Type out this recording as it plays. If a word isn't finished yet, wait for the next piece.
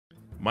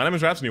My name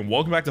is Rhapsody and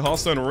welcome back to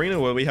Hearthstone Arena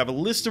where we have a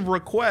list of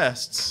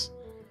requests.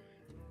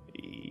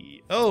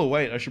 Oh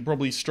wait, I should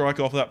probably strike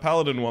off that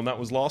Paladin one. That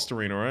was last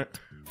arena, right?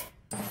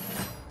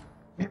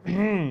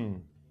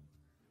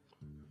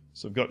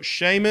 So I've got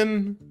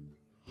Shaman,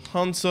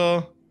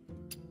 Hunter.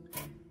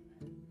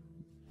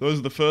 Those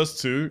are the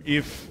first two.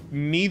 If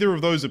neither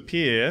of those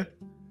appear,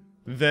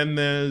 then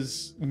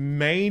there's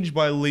Mage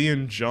by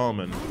Leon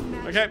Jarman.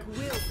 Okay.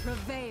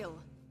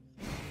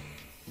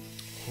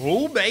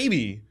 Oh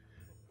baby!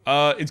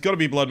 It's gotta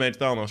be Blood Mage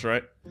Thalmos,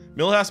 right?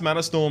 Millhouse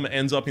Mana Storm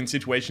ends up in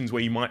situations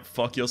where you might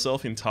fuck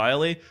yourself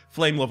entirely.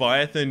 Flame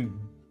Leviathan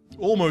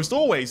almost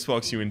always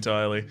fucks you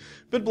entirely.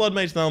 But Blood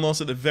Mage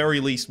Thalmos at the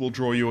very least will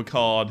draw you a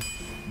card,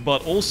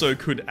 but also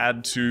could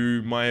add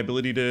to my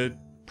ability to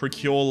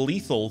procure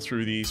lethal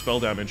through the spell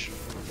damage.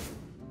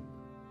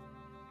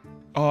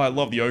 Oh, I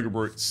love the Ogre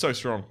Brute. It's so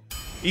strong.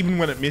 Even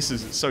when it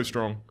misses, it's so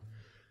strong.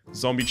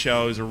 Zombie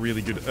Chow is a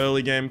really good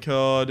early game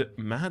card.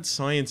 Mad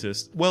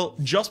Scientist. Well,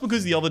 just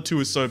because the other two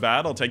are so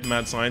bad, I'll take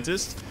Mad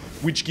Scientist,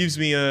 which gives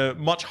me a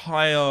much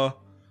higher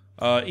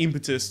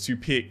impetus to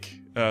pick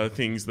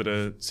things that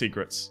are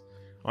secrets.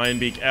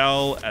 Ironbeak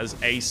Owl as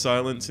a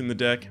silence in the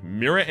deck.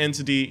 Mirror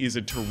Entity is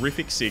a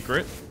terrific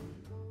secret.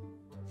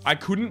 I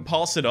couldn't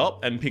pass it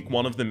up and pick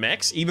one of the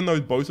mechs, even though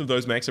both of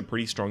those mechs are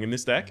pretty strong in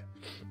this deck.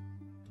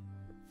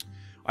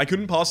 I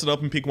couldn't pass it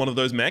up and pick one of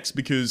those mechs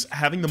because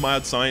having the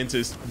Mad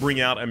Scientist bring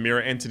out a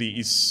Mirror Entity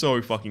is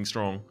so fucking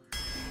strong.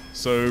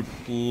 So,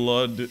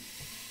 Blood,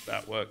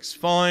 that works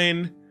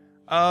fine.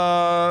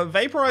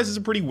 Vaporize is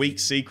a pretty weak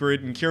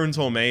secret, and Kirin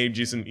Tor Mage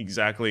isn't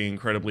exactly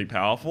incredibly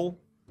powerful.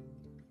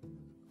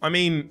 I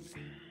mean,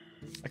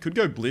 I could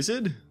go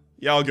Blizzard.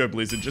 Yeah, I'll go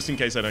Blizzard, just in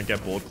case I don't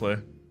get board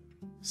clear.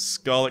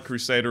 Scarlet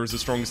Crusader is the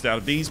strongest out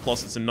of these,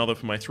 plus it's another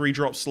for my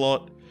 3-drop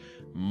slot.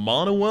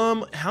 Mana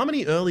Worm? How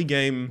many early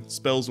game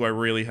spells do I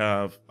really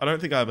have? I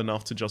don't think I have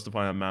enough to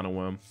justify a Mana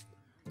Worm.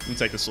 I'm gonna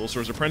take the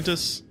Sorcerer's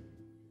Apprentice.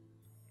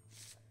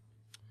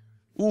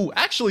 Ooh,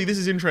 actually, this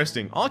is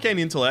interesting. Arcane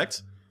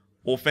Intellect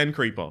or Fen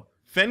Creeper.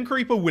 Fen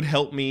Creeper would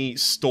help me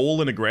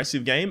stall an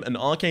aggressive game, and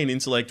Arcane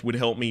Intellect would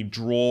help me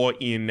draw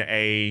in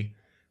a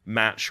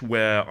match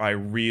where I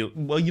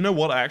well, you know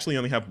what? I actually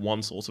only have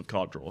one source of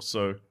card draw,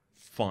 so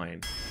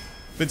fine.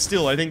 But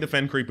still, I think the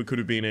Fen Creeper could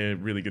have been a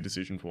really good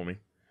decision for me.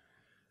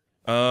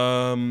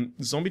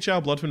 Zombie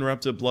Chow, Bloodfin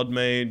Raptor, Blood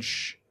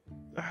Mage.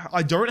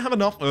 I don't have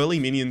enough early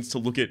minions to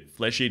look at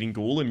Flesh-Eating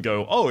Ghoul and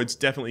go, oh, it's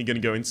definitely gonna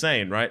go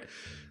insane, right?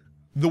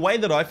 The way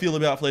that I feel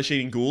about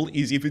Flesh-Eating Ghoul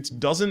is if it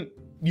doesn't,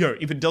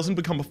 if it doesn't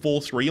become a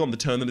 4-3 on the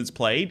turn that it's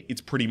played,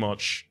 it's pretty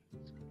much,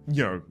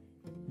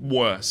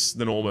 worse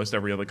than almost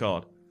every other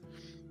card.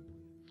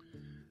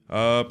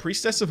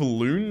 Priestess of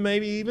Elune,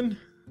 maybe even?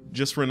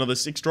 Just for another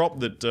 6-drop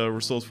that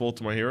restores 4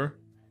 to my hero?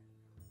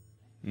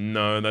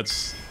 No,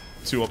 that's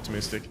too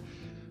optimistic.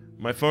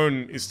 My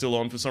phone is still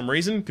on for some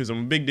reason, because I'm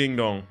a big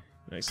ding-dong.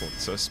 Excellent.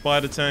 So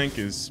Spider Tank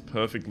is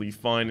perfectly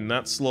fine in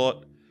that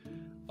slot.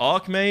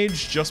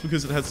 Archmage, just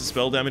because it has the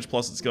spell damage,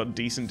 plus it's got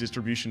decent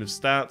distribution of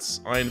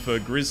stats.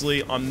 Ironfur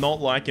Grizzly, I'm not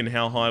liking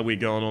how high we're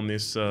going on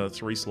this 3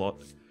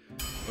 slot.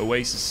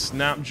 Oasis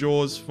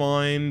Snapjaw's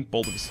fine.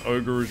 Boltivus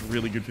Ogre is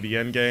really good for the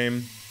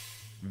endgame.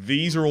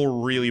 These are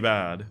all really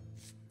bad.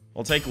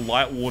 I'll take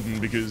Light Warden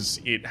because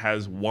it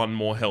has 1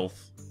 more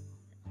health.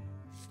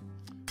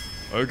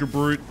 Ogre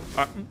Brute.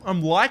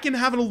 I'm liking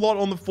having a lot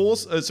on the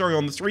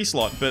 3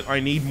 slot, but I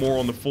need more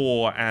on the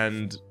 4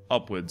 and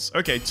upwards.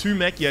 Okay, 2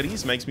 Mech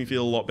Yetis makes me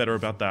feel a lot better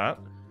about that.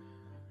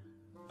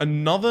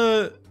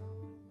 Another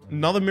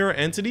Mirror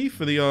Entity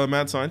for the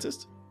Mad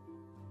Scientist?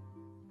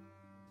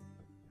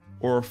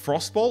 Or a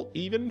Frostbolt,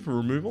 even, for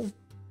removal?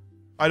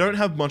 I don't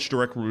have much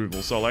direct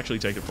removal, so I'll actually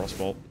take a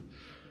Frostbolt.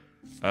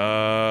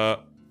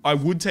 I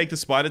would take the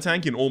Spider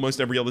Tank in almost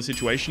every other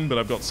situation, but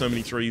I've got so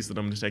many 3s that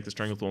I'm going to take the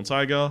Stranglethorn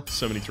Tiger.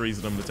 So many 3s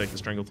that I'm going to take the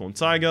Stranglethorn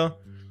Tiger.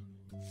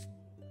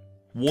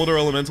 Water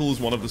Elemental is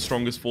one of the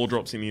strongest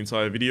 4-drops in the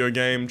entire video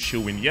game.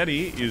 Chillwind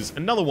Yeti is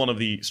another one of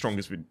the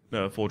strongest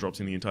 4-drops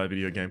in the entire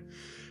video game.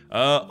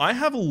 I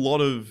have a lot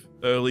of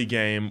early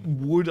game.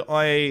 Would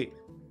I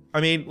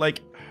mean,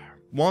 like,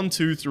 1,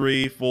 2,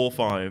 3, 4,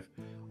 5.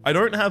 I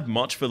don't have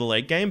much for the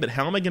late game, but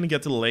how am I going to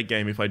get to the late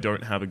game if I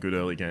don't have a good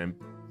early game?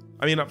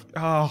 I mean,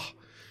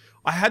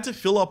 I had to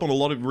fill up on a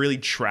lot of really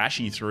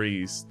trashy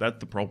 3s. That's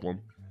the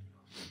problem.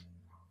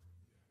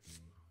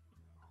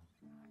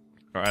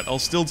 Alright, I'll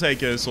still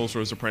take a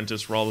Sorcerer's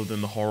Apprentice rather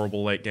than the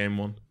horrible late game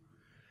one.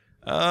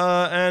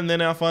 And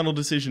then our final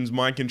decisions,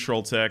 Mind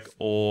Control Tech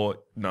or...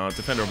 no,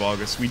 Defender of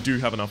Argus. We do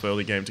have enough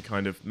early game to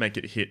kind of make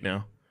it hit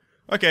now.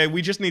 Okay,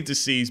 we just need to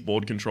seize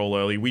board control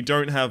early. We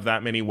don't have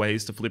that many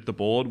ways to flip the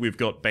board. We've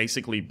got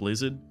basically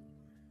Blizzard.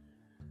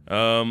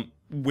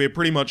 We're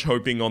pretty much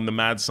hoping on the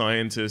Mad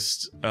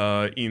Scientist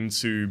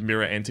into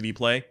Mirror Entity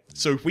play.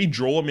 So if we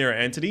draw a Mirror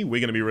Entity, we're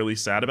going to be really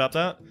sad about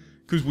that.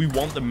 Because we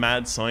want the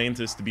Mad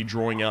Scientist to be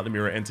drawing out the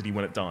Mirror Entity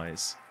when it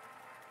dies.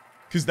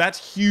 Because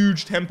that's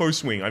huge tempo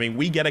swing. I mean,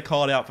 we get a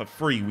card out for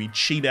free, we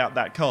cheat out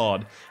that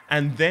card,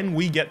 and then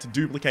we get to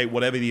duplicate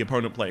whatever the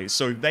opponent plays.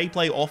 So if they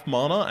play off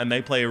mana and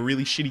they play a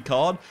really shitty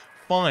card,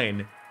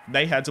 fine.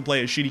 They had to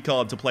play a shitty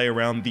card to play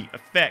around the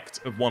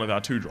effect of one of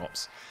our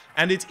 2-drops.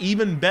 And it's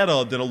even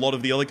better than a lot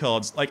of the other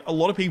cards. Like, a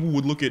lot of people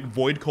would look at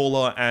Void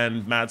Caller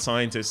and Mad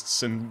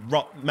Scientists and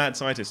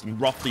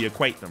roughly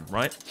equate them,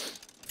 right?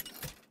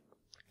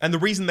 And the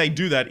reason they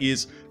do that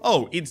is,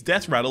 oh, its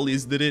Death Rattle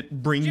is that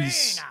it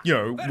brings, you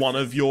know, one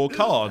of your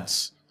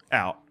cards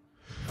out.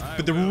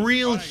 But the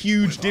real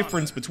huge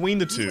difference between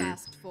the two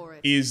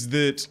is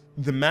that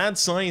the Mad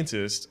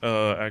Scientist,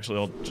 actually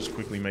I'll just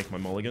quickly make my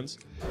mulligans,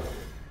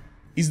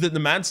 is that the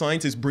Mad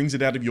Scientist brings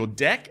it out of your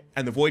deck,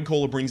 and the Void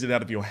Caller brings it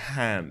out of your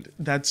hand.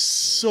 That's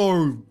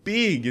so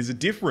big as a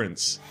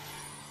difference.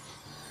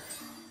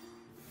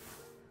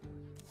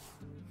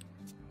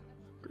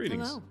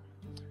 Greetings. Hello.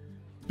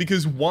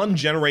 Because one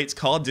generates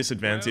card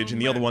disadvantage and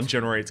the other one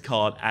generates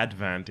card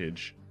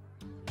advantage.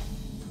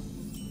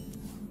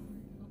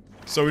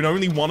 So in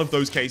only one of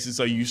those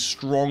cases are you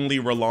strongly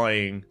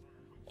relying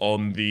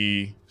on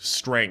the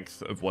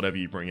strength of whatever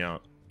you bring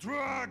out.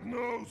 Drag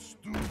no,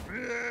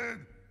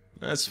 stupid!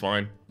 That's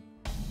fine.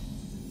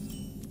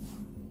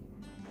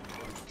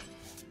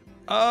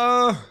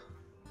 I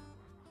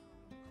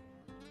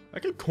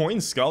could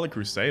coin Scarlet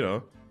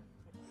Crusader.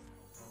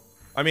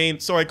 I mean,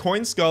 so I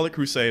coined Scarlet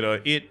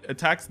Crusader. It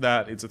attacks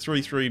that. It's a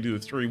 3/3 to a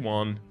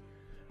 3/1.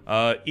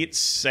 It's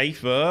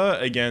safer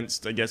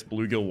against, I guess,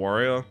 Bluegill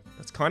Warrior.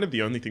 That's kind of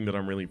the only thing that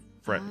I'm really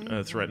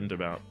threatened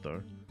about,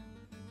 though.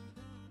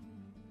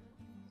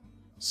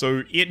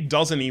 So it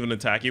doesn't even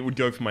attack. It would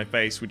go for my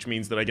face, which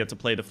means that I get to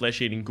play the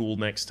Flesh-Eating Ghoul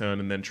next turn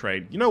and then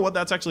trade. You know what?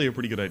 That's actually a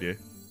pretty good idea.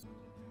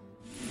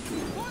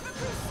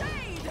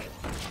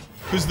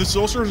 Because the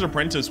Sorcerer's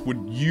Apprentice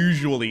would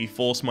usually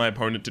force my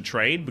opponent to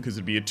trade because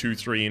it'd be a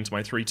 2/3 into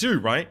my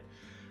 3/2, right?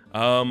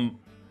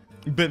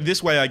 But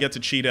this way I get to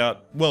cheat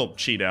out. Well,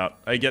 cheat out.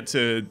 I get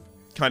to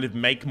kind of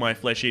make my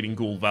Flesh-Eating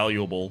Ghoul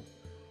valuable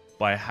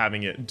by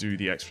having it do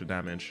the extra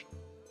damage.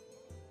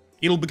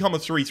 It'll become a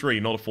 3/3,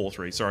 not a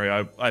 4/3.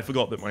 Sorry, I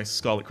forgot that my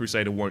Scarlet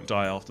Crusader won't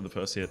die after the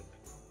first hit.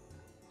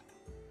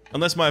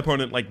 Unless my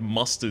opponent, like,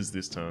 musters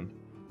this turn.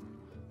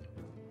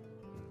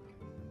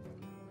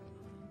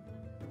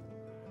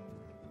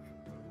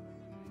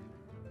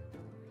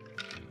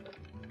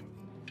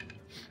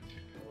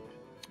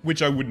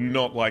 Which I would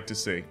not like to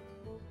see.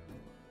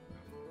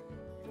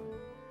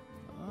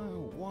 I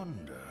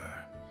wonder...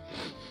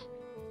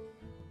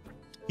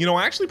 You know,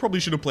 I actually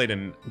probably should have played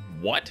an...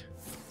 What?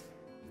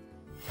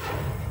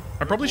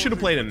 I probably should have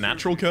played a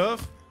natural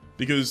curve,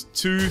 because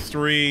 2,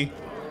 3,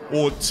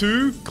 or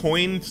 2,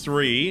 coin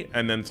 3,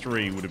 and then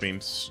 3 would have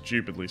been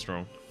stupidly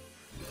strong.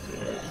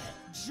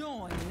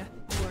 Join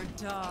or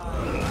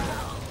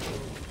die.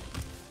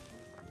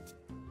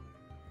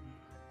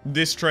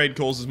 This trade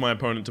causes my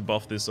opponent to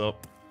buff this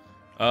up.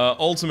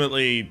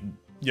 Ultimately,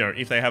 you know,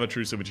 if they have a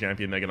True Silver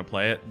Champion, they're going to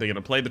play it. They're going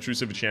to play the True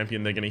Silver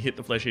Champion, they're going to hit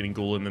the Flesh-Eating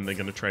Ghoul, and then they're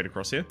going to trade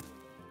across here.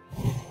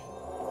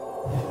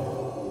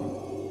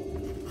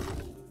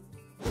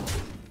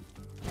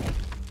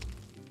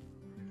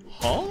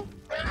 Huh?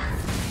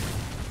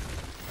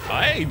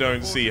 I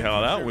don't see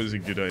how that was a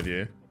good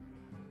idea.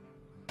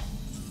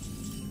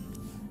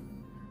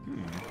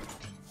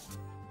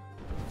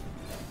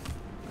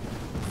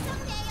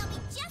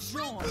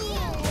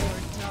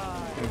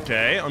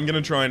 Okay, I'm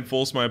gonna try and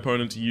force my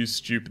opponent to use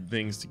stupid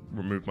things to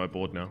remove my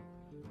board now.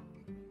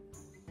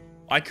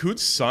 I could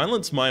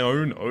silence my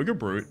own Ogre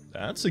Brute.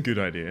 That's a good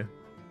idea.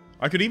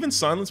 I could even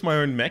silence my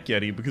own Mech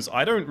Yeti because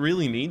I don't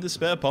really need the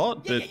spare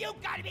part, but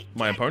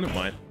my opponent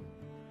might.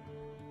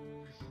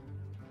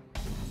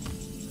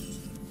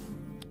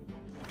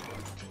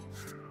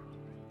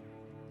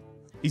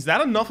 Is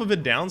that enough of a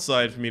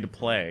downside for me to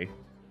play?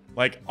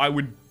 Like, I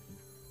would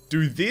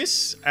do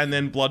this and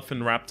then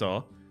Bloodfin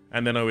Raptor,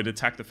 and then I would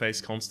attack the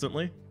face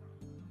constantly.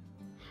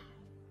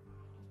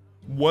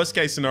 Worst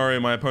case scenario,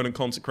 my opponent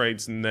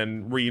consecrates and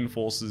then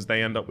reinforces.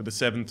 They end up with a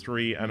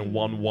 7/3 and a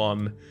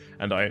 1/1,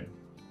 and I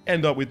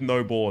end up with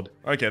no board.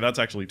 Okay, that's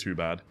actually too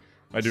bad.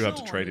 I do have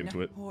to trade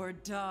into it. Or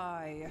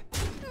die.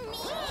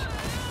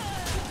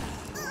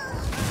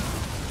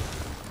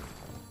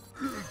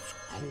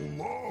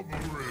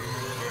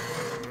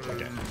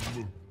 Okay.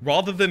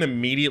 Rather than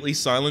immediately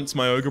silence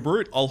my Ogre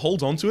Brute, I'll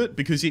hold on to it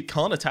because it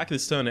can't attack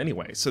this turn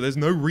anyway, so there's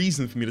no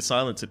reason for me to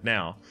silence it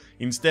now.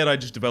 Instead, I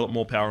just develop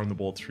more power on the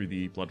board through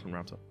the Bloodfin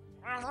Raptor.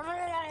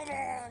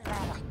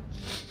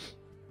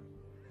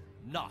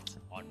 Not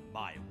on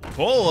my watch.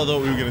 Oh, I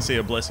thought we were going to see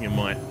a Blessing of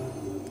Might.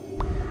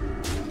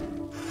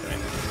 Okay.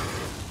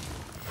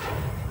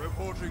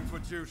 Reporting for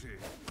duty.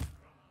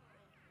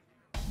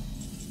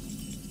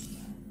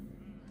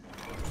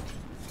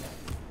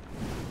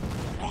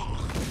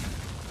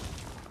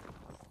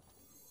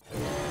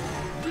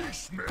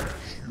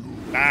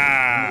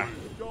 Ah!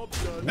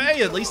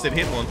 Hey, at least it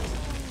hit one.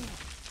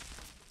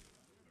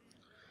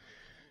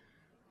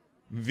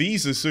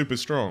 These are super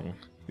strong.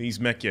 These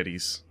Mech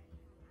Yetis.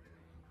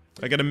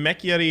 I get a Mech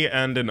Yeti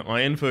and an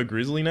Iron Fur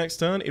Grizzly next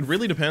turn. It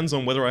really depends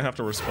on whether I have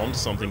to respond to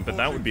something, but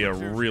that would be a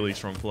really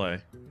strong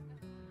play.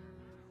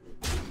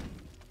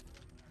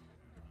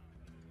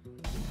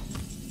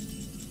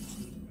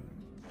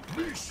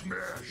 I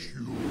smash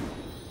you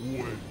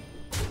when...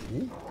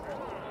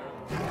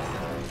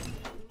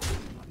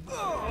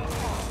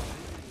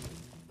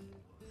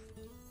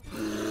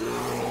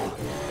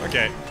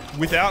 Okay,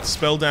 without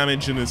spell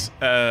damage and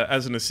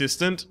as an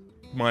assistant,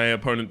 my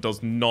opponent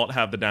does not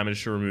have the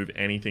damage to remove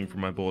anything from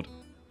my board.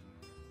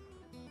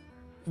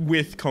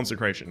 With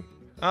Consecration.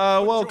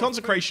 Well,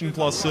 Consecration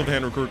plus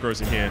Silverhand Recruit goes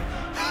in here.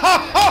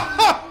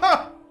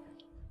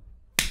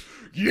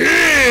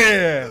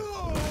 Yeah!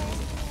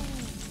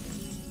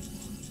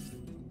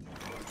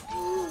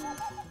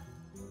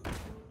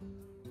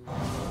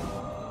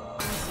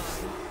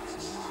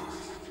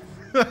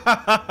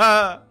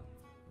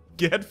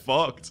 Get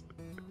fucked.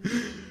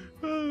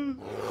 Oh,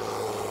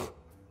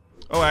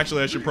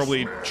 actually, I should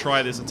probably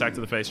try this attack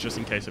to the face just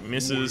in case it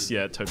misses.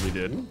 Yeah, it totally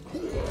did.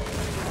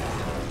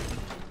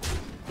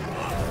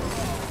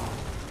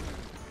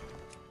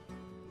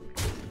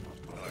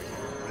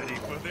 Ready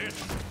for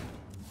this?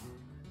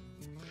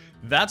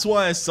 That's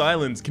why a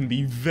silence can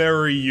be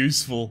very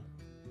useful.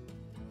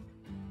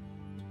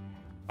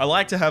 I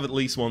like to have at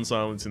least one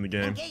silence in the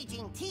game.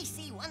 Engaging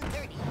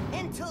TC-130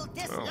 until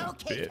Oh,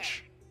 dislocated.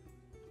 bitch.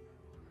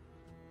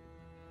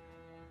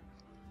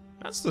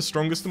 That's the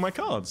strongest of my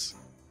cards.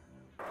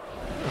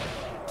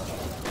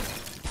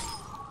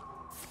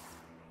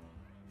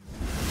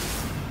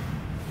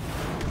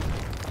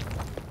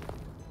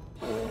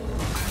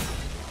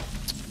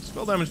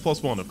 Spell damage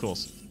 +1, of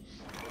course.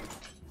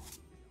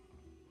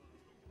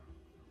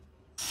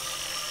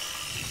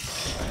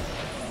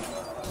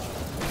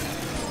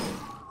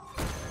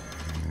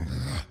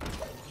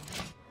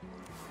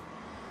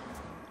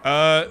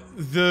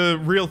 The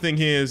real thing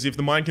here is if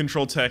the mind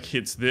control tech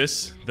hits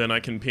this, then I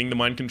can ping the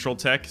mind control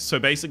tech. So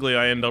basically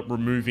I end up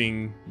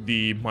removing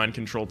the mind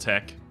control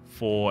tech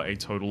for a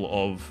total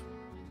of,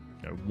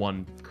 you know,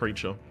 1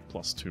 creature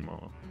plus 2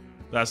 mana.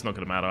 That's not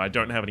gonna matter. I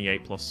don't have any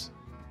 8+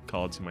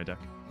 cards in my deck.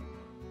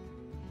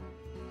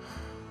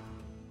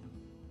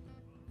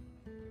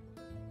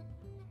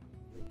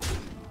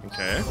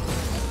 Okay.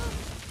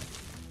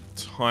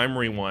 Time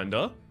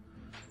Rewinder.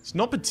 It's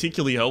not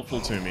particularly helpful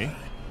to me.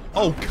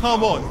 Oh,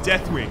 come on,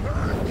 Deathwing.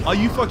 Are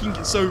you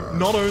fucking... So,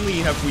 not only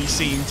have we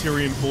seen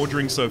Tyrion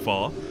Forging so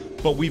far,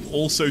 but we've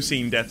also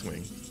seen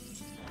Deathwing.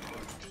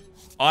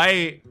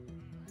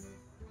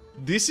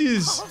 This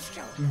is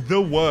the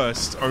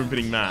worst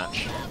opening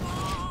match.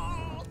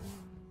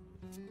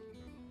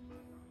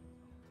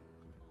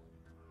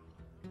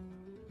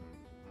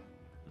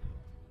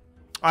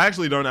 I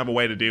actually don't have a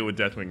way to deal with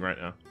Deathwing right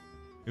now.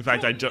 In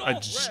fact, I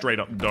just straight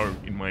up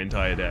don't in my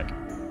entire deck.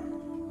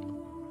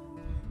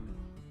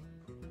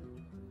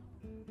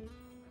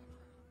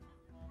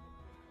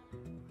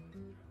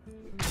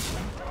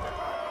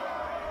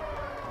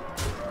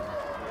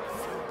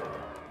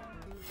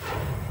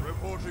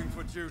 Reporting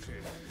for duty.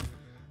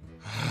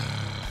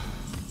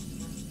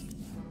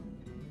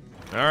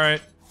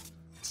 Alright.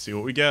 Let's see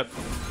what we get.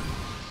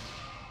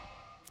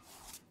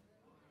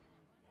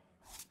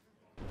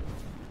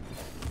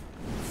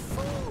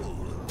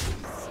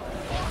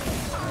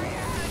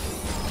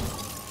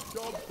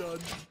 Job done.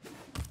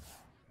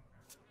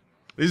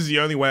 This is the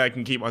only way I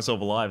can keep myself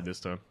alive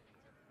this time.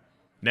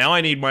 Now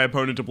I need my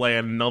opponent to play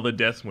another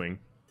Deathwing.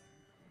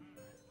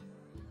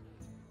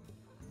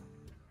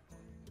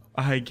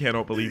 I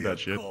cannot believe that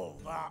shit. Call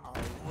that a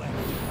weapon.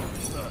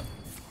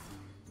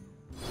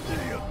 Do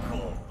you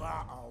call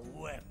that a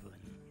weapon?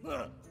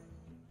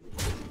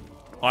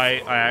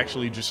 I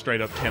actually just straight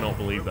up cannot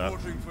believe that.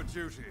 Reporting for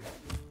duty.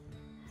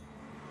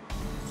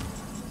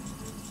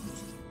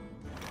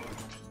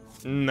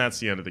 And that's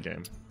the end of the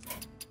game.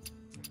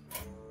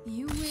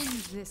 You win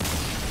this.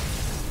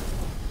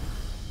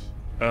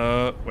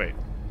 Wait.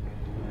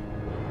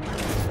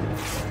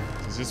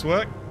 Does this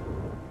work?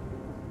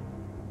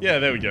 Yeah,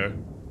 there we go.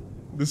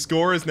 The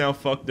score is now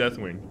fuck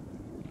Deathwing.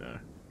 No.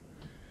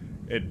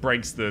 It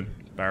breaks the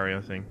barrier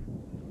thing.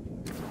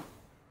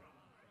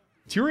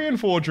 Tyrion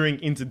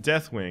Forging into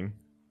Deathwing.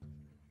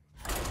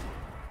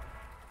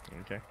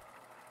 Okay.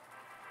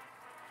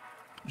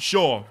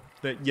 Sure.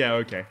 Yeah,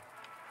 okay.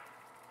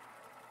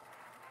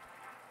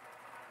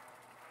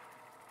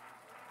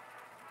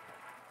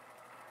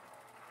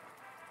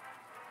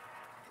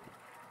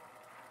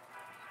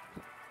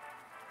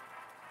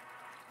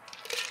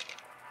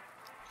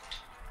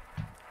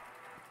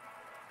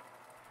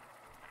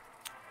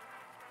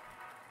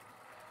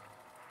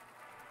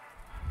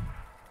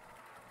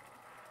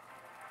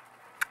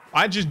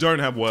 I just don't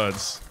have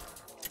words.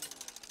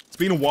 It's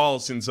been a while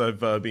since I've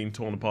been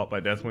torn apart by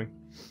Deathwing.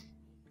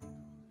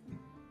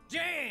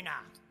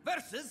 Jaina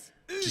versus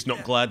Just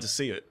not glad to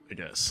see it, I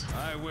guess.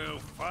 I will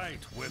fight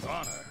with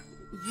honor.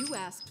 You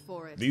asked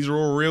for it. These are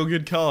all real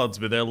good cards,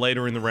 but they're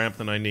later in the ramp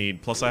than I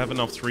need. Plus I have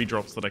enough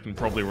 3-drops that I can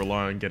probably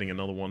rely on getting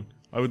another one.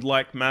 I would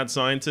like Mad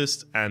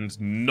Scientist and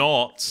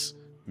not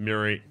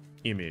Mirror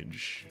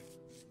Image.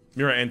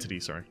 Mirror Entity,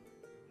 sorry.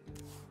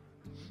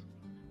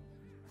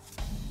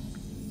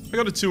 I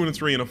got a 2 and a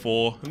 3 and a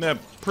 4, and they're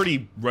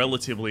pretty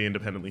relatively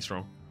independently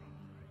strong.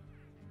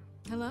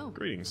 Hello.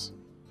 Greetings.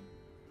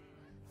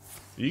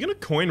 Are you gonna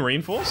coin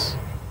reinforce?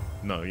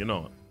 No, you're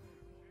not.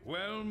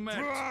 Well met.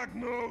 Drag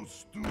no,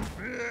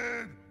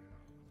 stupid.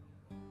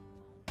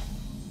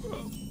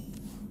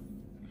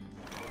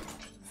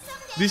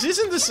 This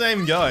isn't the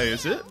same guy,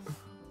 is it?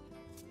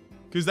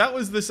 Because that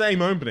was the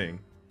same opening.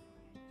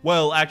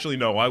 Well, actually,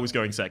 no, I was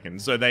going second,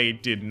 so they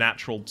did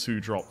natural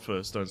 2-drop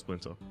for Stone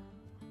Splinter.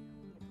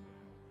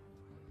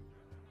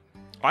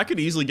 I could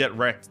easily get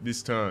wrecked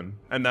this turn,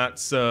 and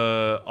that's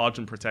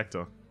Argent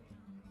Protector.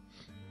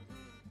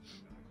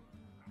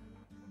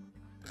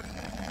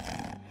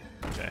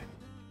 Okay.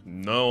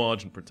 No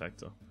Argent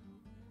Protector.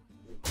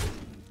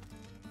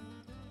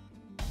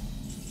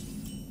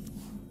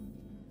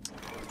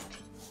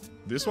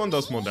 This one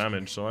does more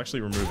damage, so I'll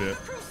actually remove it.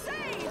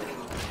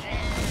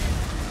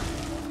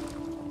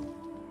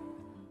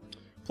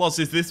 Plus,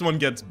 if this one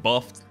gets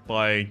buffed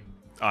by,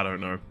 I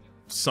don't know,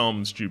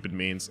 some stupid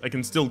means, I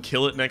can still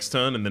kill it next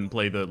turn and then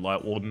play the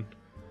Light Warden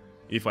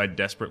if I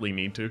desperately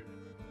need to.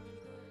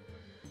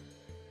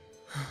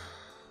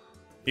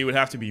 It would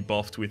have to be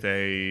buffed with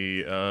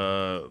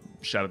a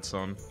Shattered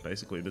Sun,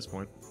 basically, at this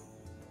point.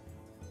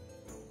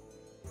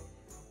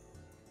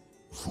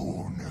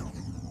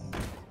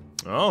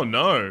 Oh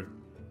no!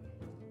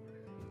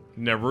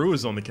 Neru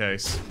is on the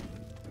case.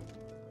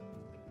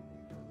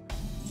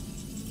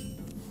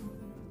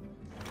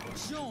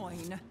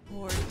 Join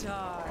or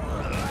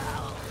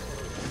die.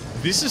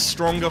 This is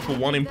stronger for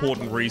one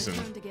important reason.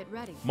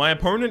 My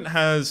opponent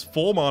has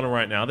 4 mana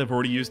right now, they've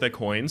already used their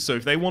coins, so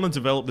if they want to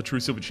develop the True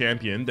Silver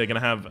Champion, they're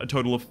going to have a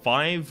total of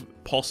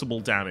 5 possible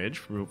damage,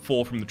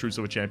 4 from the True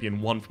Silver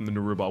Champion, 1 from the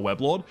Naruba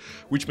Weblord,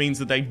 which means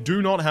that they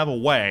do not have a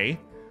way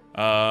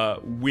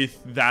with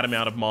that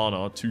amount of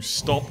mana to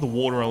stop the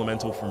Water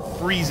Elemental from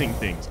freezing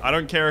things. I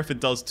don't care if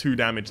it does 2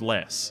 damage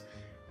less.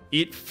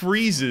 It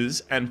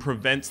freezes and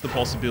prevents the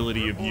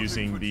possibility of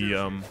using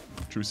the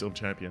True Silver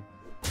Champion.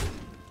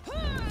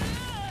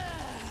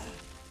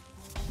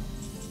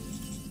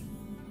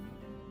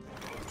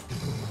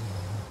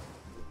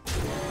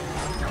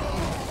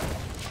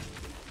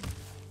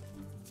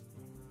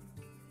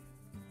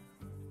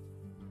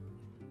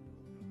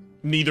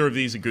 Neither of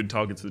these are good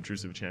targets for the True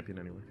Silver Champion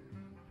anyway.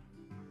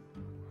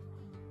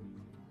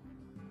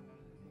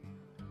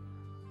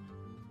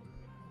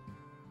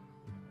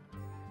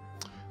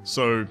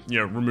 So,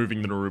 yeah,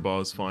 removing the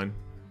Naruba is fine.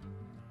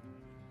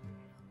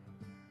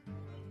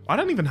 I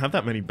don't even have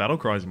that many battle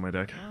cries in my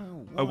deck.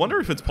 I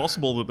wonder if it's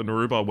possible that the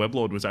Naruba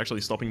Weblord was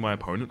actually stopping my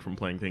opponent from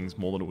playing things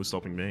more than it was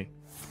stopping me.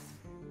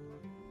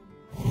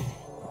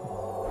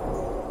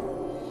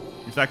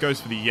 If that goes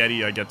for the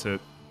Yeti, I get to...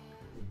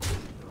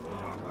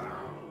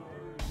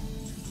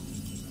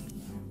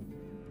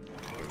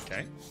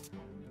 Okay.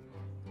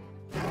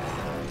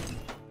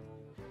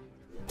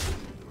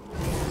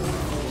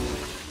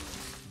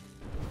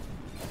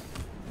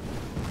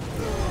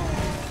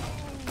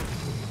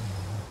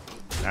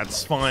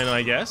 That's fine,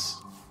 I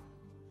guess.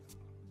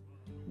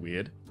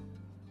 Weird.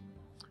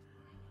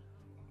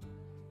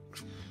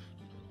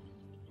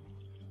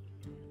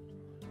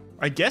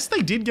 I guess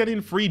they did get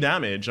in free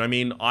damage. I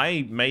mean,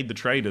 I made the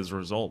trade as a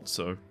result,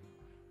 so...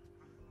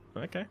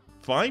 Okay.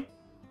 Fine.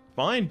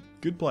 Fine.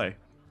 Good play.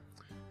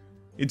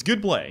 It's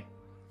good play.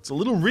 It's a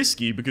little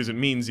risky because it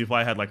means if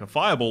I had like a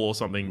fireball or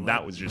something,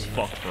 that was just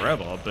fucked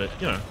forever, but,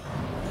 you know,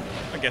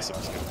 I guess it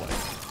was good play.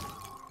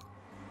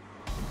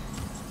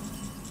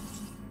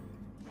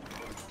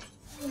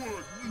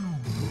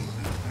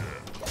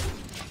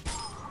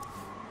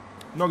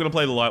 I'm not gonna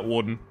play the Light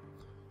Warden.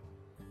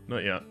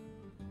 Not yet.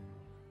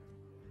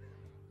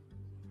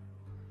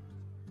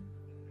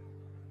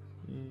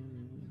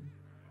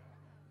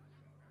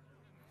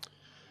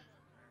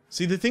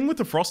 See, the thing with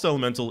the Frost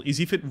Elemental is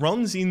if it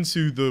runs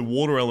into the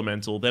Water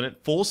Elemental, then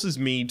it forces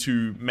me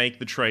to make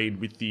the trade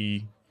with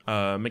the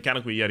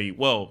Mechanical Yeti.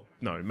 Well,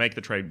 no, make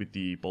the trade with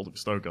the Bolt of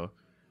Stoker.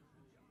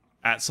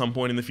 At some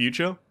point in the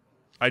future,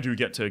 I do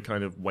get to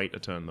kind of wait a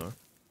turn, though.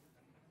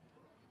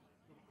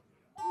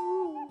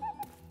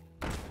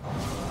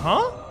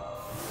 Huh?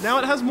 Now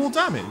it has more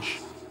damage.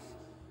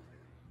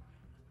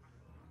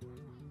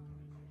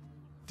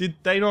 Did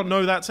they not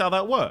know that's how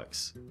that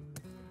works?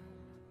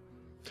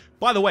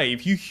 By the way,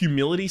 if you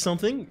humility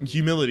something,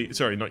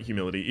 sorry, not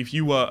humility, if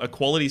you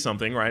equality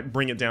something, right,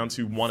 bring it down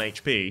to 1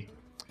 HP,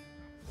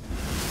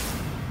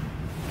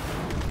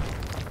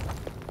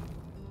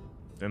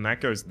 then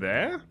that goes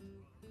there?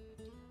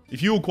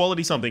 If you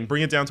equality something,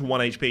 bring it down to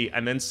 1 HP,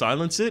 and then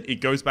silence it, it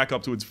goes back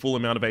up to its full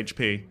amount of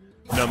HP,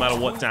 no matter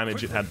what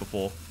damage it had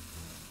before.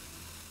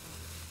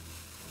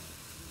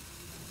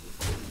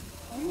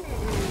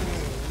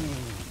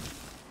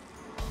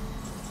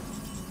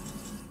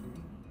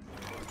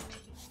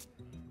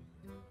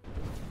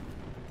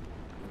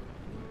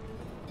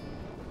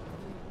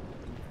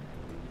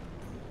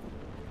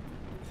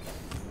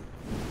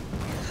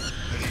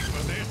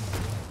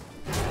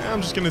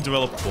 I'm just going to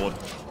develop a board.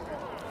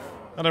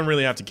 I don't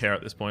really have to care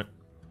at this point.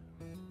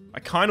 I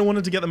kind of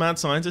wanted to get the Mad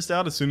Scientist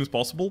out as soon as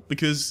possible,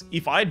 because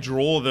if I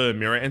draw the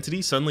Mirror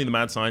Entity, suddenly the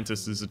Mad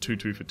Scientist is a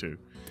 2/2 for 2.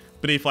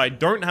 But if I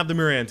don't have the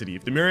Mirror Entity,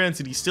 if the Mirror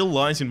Entity still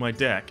lies in my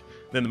deck,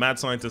 Then the Mad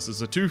Scientist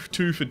is a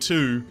 2/2 for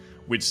 2,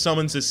 which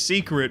summons a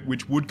secret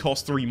which would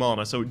cost 3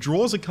 mana. So it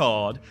draws a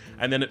card,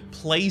 and then it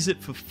plays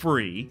it for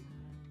free.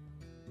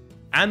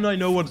 And I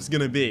know what it's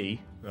gonna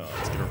be. Oh,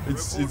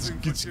 it's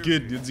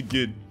good.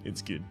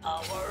 It's good.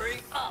 Powering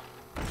up.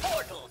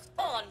 Portals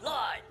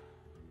online.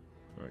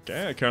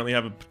 Okay, I currently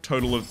have a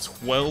total of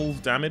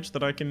 12 damage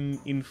that I can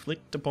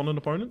inflict upon an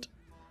opponent.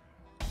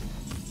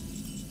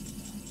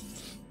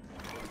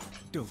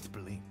 Don't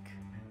blink.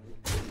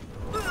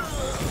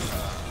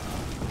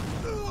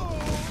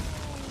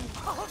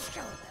 I'll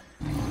show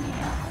them.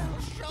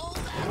 I'll show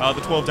them.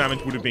 The 12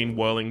 damage would have been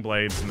Whirling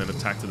Blades and then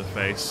attack to the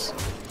face.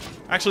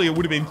 Actually, it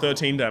would have been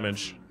 13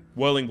 damage.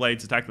 Whirling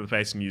Blades, attack to the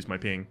face, and use my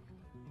ping.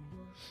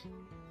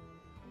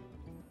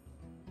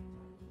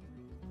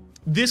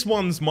 This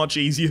one's much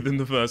easier than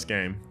the first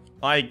game.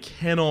 I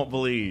cannot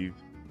believe.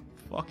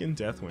 Fucking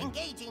Deathwing.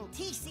 Engaging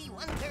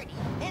TC-130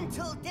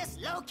 until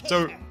dislocated.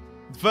 So,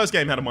 the first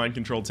game had a mind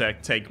control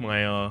tech take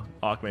my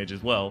Archmage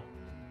as well.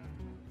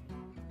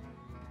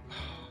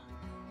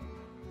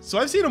 So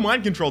I've seen a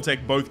mind control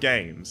tech both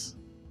games.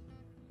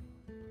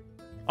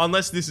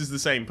 Unless this is the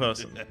same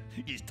person.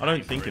 I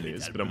don't think it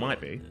is, but it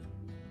might be.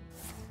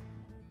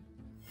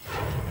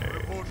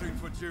 Reporting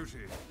for duty.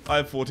 I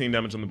have 14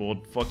 damage on the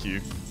board. Fuck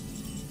you.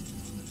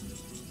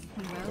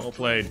 Well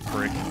played,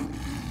 prick.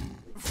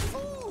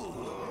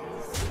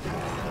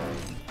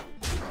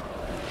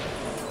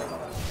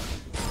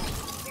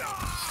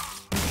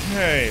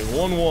 Okay,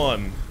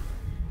 1-1.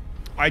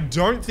 I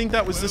don't think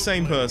that was the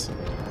same person.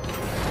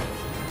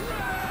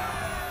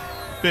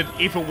 But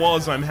if it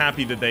was, I'm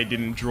happy that they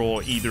didn't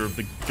draw either of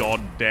the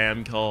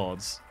goddamn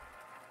cards.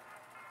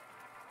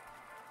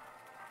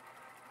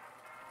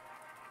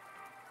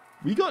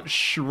 We got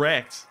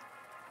Shrek'd.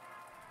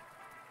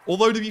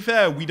 Although, to be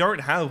fair, we don't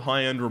have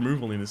high-end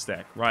removal in this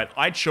deck, right?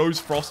 I chose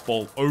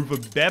Frostbolt over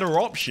better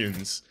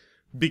options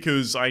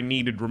because I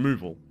needed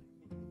removal.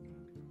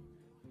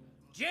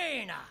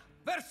 Jaina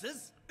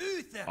versus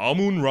Uther.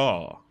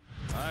 Amun-Ra.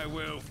 I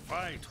will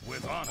fight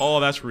with honor. Oh,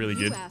 that's really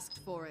You good. asked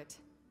for it.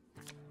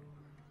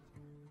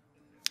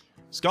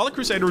 Scarlet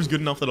Crusader is good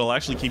enough that I'll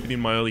actually keep it in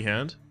my early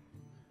hand.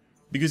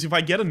 Because if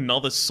I get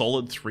another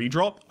solid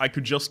 3-drop, I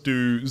could just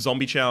do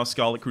Zombie Chow,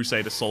 Scarlet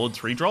Crusader, solid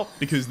 3-drop,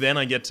 because then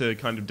I get to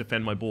kind of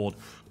defend my board.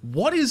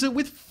 What is it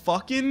with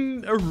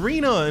fucking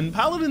Arena and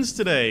Paladins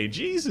today?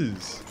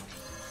 Jesus.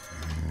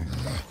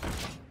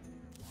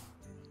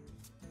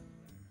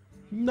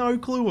 No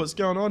clue what's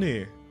going on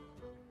here.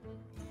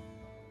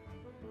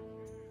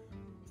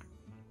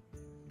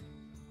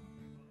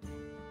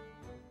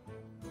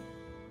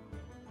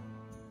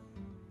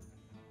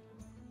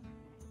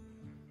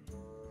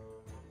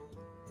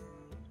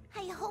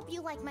 I hope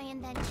you like my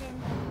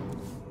invention.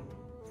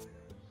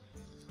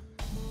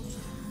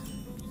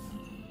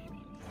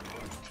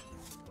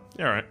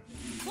 Alright.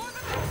 For the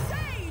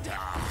crusade!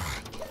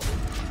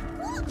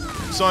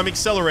 So I'm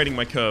accelerating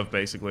my curve,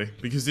 basically,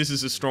 because this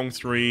is a strong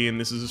 3, and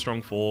this is a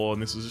strong 4,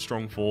 and this is a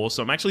strong 4,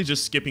 so I'm actually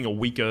just skipping a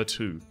weaker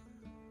 2.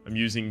 I'm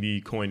using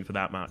the coin for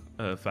that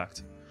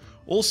fact.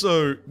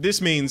 Also,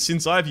 this means,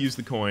 since I've used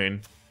the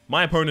coin,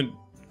 my opponent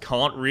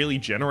can't really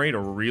generate a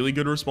really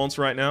good response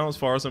right now, as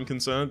far as I'm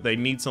concerned. They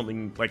need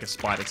something like a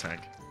spider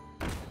tank.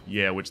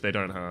 Yeah, which they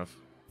don't have.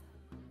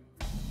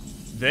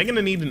 They're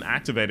gonna need an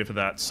activator for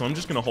that, so I'm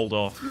just gonna hold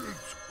off.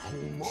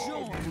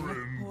 Join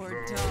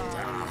or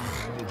die.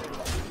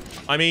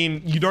 I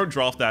mean, you don't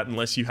draft that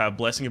unless you have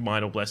Blessing of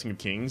Might or Blessing of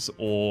Kings,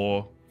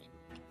 or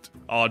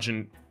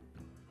Argent...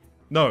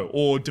 No,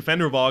 or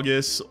Defender of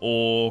Argus,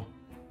 or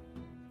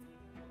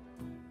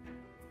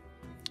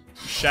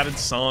Shattered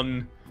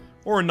Sun,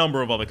 or a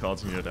number of other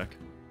cards in your deck.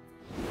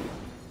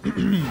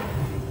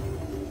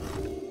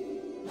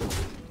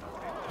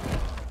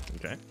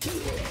 Okay.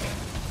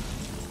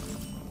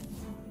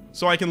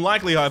 So I can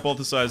likely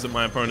hypothesize that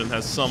my opponent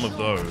has some of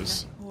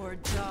those, Or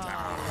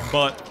die.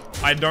 but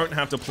I don't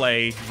have to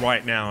play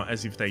right now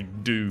as if they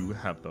do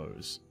have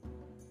those.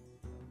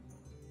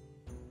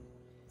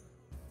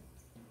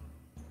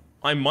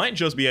 I might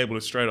just be able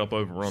to straight up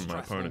overrun my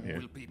opponent here.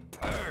 Will be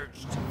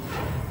purged.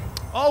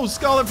 Oh,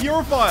 Scarlet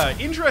Purifier!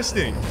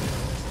 Interesting!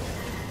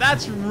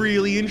 That's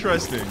really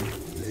interesting.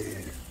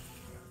 Did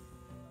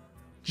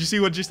you see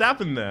what just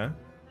happened there?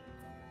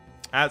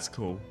 That's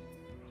cool.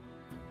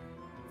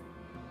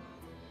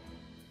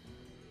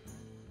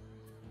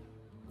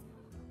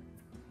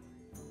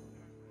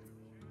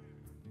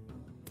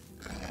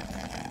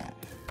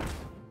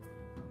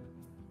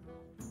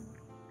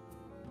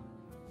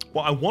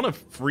 Well, I want to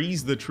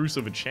freeze the Truce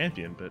of a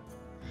Champion, but...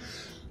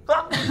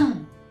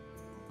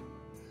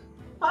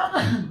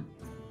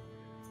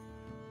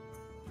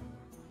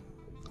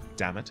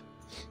 Damn it.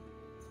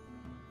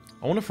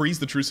 I want to freeze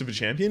the Truce of a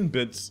Champion,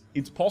 but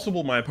it's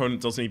possible my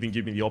opponent doesn't even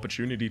give me the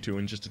opportunity to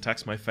and just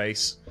attacks my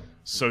face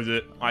so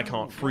that I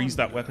can't freeze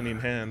that weapon in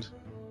hand.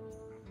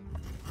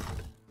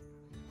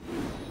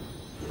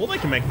 Well, they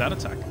can make that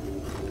attack.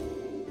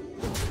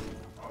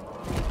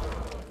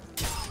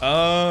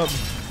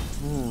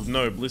 Ooh,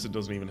 no, Blizzard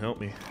doesn't even help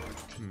me.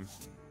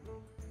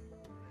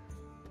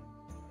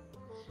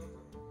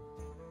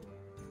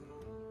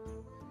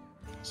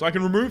 So I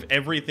can remove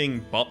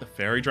everything but the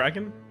Fairy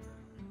Dragon.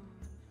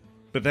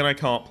 But then I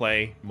can't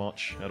play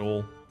much at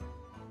all.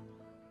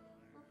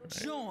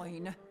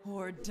 Join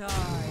or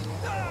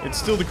die. It's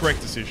still the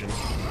correct decision.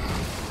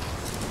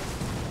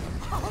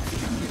 I'll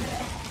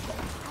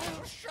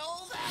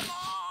show them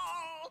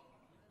all.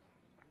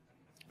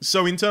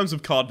 So in terms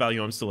of card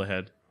value, I'm still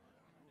ahead.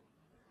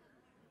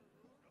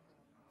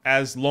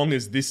 As long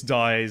as this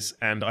dies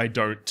and I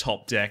don't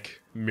top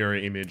deck Mirror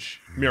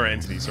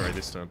Entity, sorry,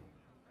 this turn.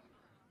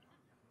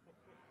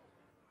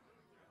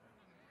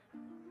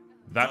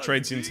 That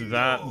trades into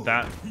that,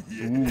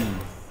 ooh,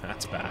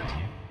 that's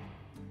bad.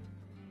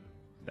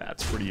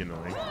 That's pretty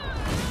annoying.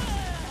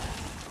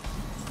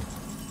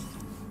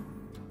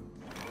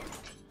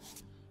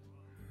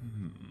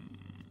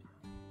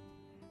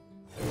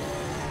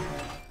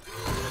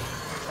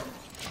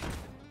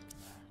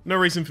 No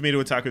reason for me to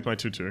attack with my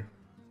 2/2.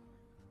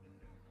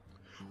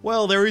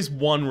 Well, there is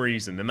one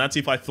reason, and that's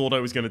if I thought I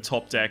was going to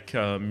top deck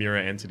Mirror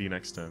Entity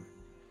next turn.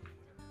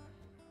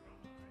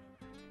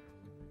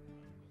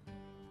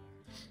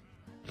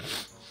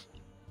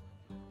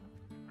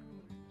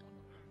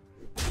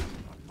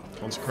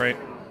 Consecrate.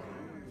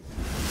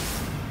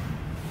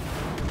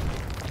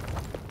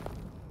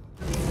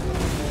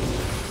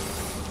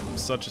 I'm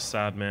such a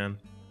sad man.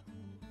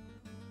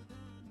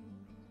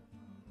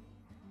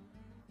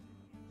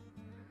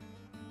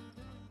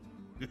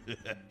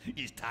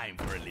 It's time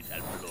for a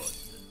little blood.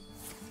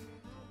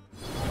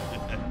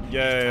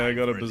 Yay, I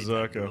got a For little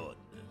Berserker. blood.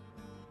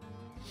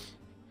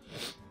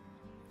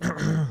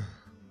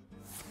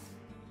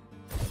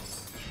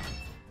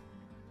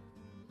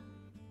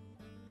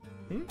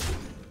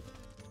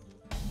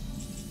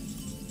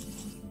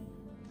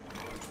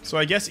 So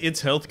I guess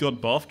its health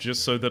got buffed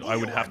just so that I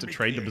would have to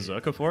trade the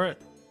Berserker for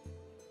it?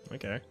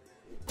 Okay.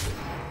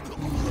 Someday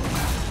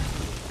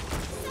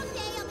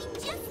I'll be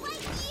just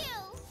like you.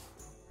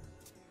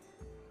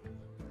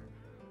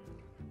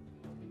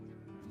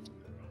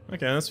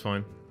 Okay, that's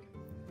fine.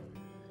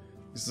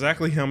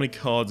 Exactly how many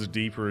cards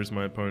deeper is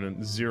my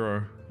opponent?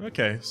 0.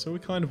 Okay, so we're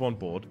kind of on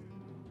board.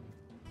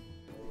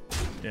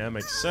 Yeah,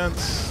 makes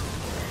sense.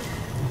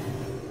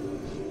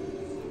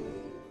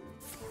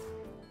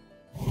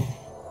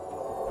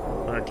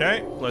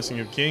 Okay, Blessing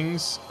of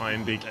Kings,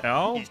 Ironbeak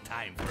Owl. It's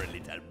time for a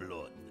little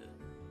blood.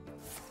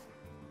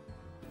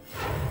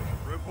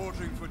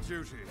 Reporting for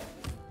duty.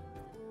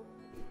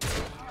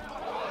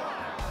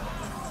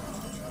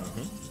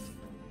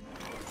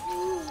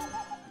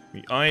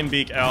 We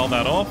Ironbeak Owl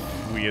that off.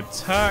 We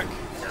attack.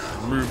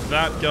 Remove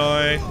that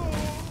guy.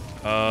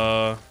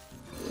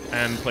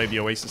 And play the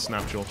Oasis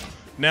Snapjaw.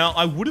 Now,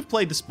 I would have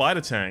played the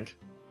Spider Tank,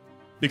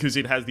 because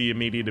it has the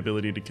immediate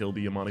ability to kill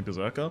the Yamani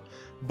Berserker.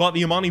 But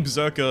the Yamani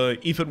Berserker,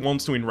 if it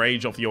wants to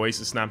enrage off the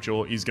Oasis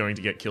Snapjaw, is going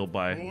to get killed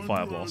by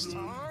Fire Blast.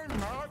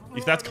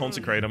 If that's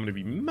Consecrate, I'm going to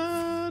be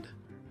mad.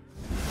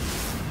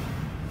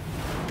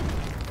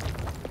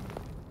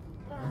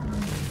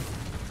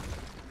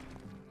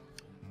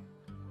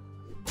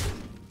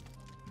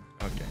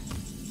 Okay.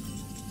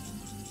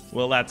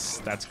 Well, that's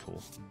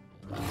cool. Someday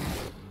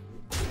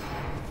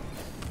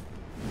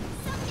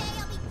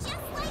I'll be just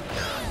like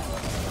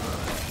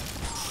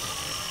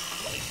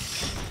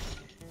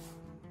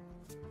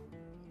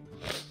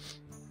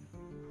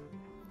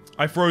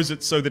I froze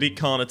it so that it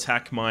can't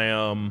attack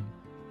my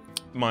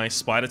my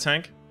Spider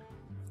Tank,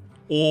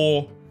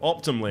 or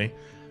optimally,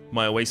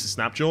 my Oasis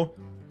Snapjaw.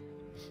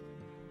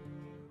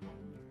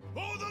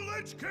 For the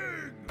Lich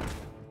King!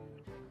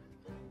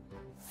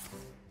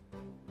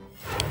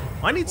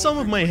 I need some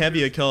of my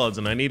heavier cards,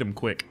 and I need them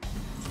quick.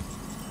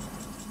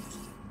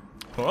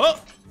 Oh!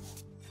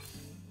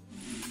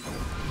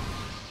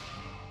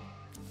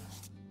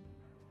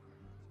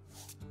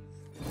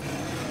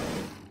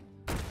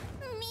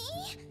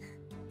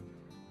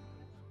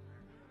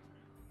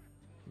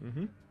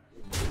 me.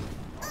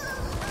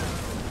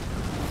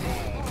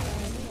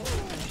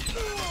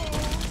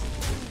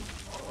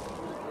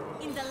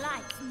 In the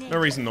light's name. No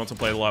reason not to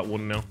play the Light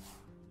Warden now.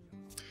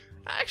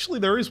 Actually,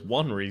 there is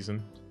one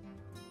reason.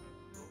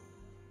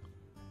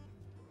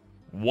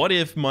 What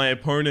if my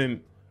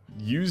opponent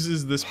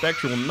uses the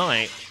Spectral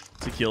Knight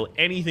to kill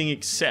anything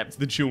except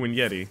the Chewin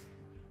Yeti?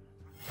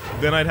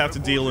 Then I'd have to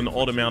deal an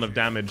odd amount of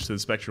damage to the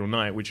Spectral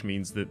Knight, which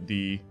means that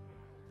the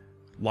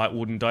Light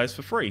Warden dies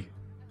for free.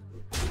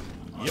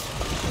 Yep,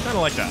 kinda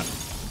like that.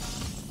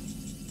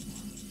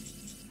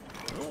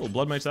 Oh,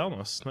 Blood Mage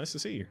Alnos, nice to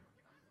see you.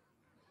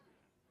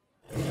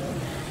 I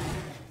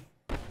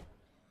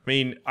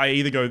mean, I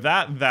either go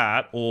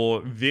that,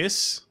 or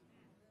this,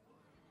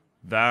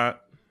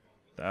 that,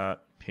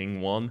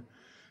 ping 1.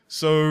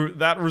 So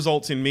that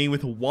results in me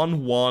with a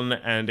 1/1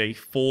 and a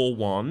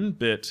 4/1,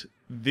 but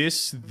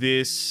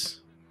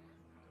this,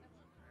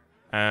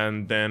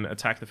 and then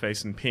attack the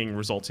face and ping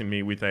results in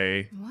me with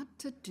a What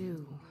to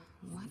do?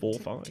 What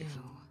 4/5. to do?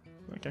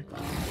 Okay.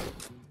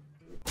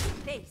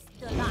 Face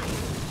the light.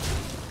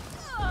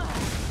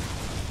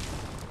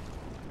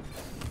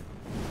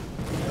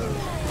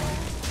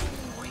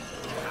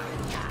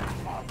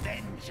 For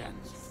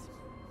vengeance.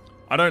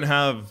 I don't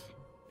have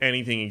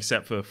anything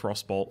except for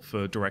Frostbolt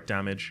for direct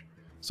damage.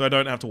 So I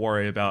don't have to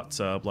worry about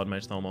Blood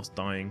Mage Thalmos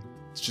dying.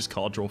 It's just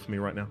card draw for me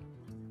right now.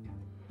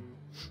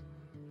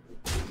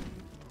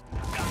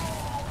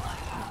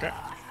 Okay.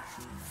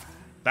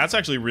 That's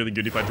actually really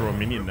good if I draw a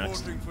minion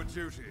next. Reporting for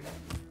duty.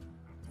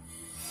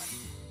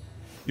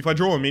 If I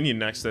draw a minion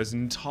next, there's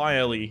an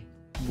entirely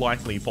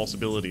likely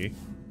possibility.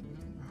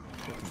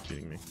 You're fucking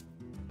kidding me.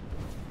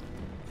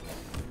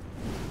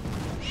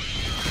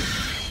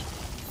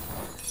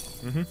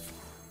 Mm-hmm.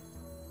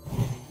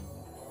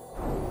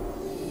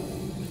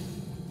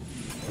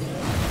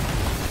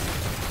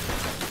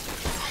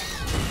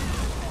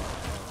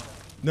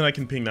 Then I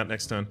can ping that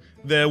next turn.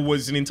 There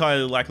was an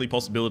entirely likely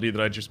possibility that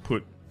I just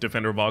put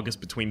Defender of Argus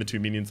between the two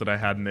minions that I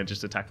had and then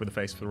just attack with the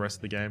face for the rest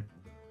of the game.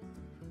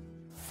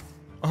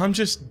 I'm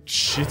just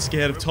shit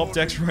scared of top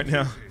decks right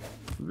now.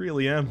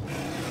 Really am.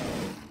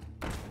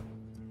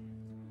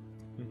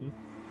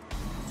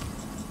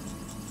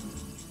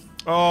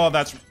 Oh,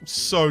 that's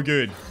so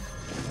good.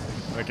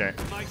 Okay.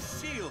 My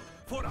shield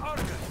for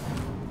Argus.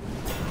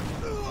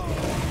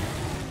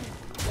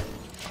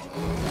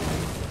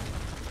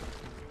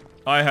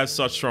 I have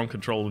such strong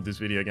control of this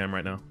video game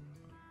right now.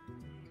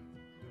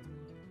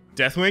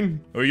 Deathwing?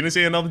 Are we gonna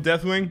see another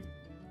Deathwing?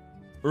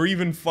 Or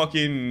even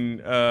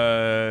fucking,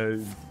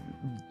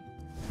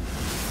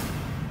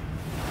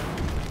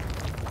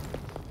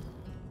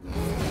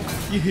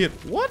 You hit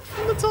what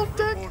from the top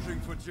deck?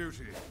 Reporting for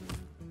duty.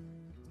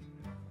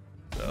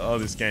 Oh,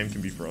 this game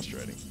can be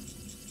frustrating.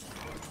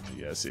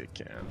 Yes, it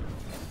can.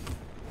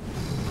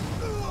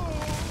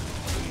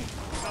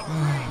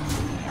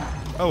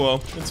 Oh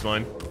well, it's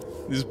fine.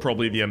 This is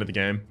probably the end of the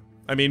game.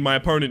 I mean, my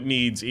opponent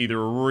needs either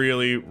a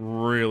really,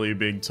 really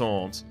big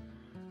taunt,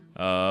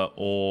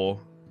 or...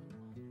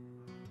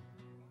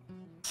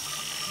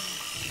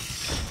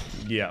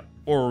 yeah,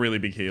 or a really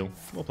big heal.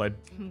 Well played.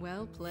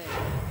 Well played.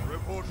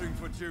 Reporting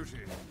for duty.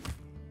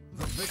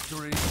 The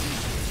victory.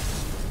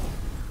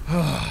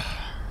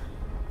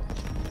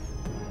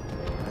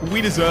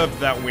 We deserved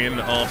that win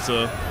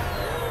after,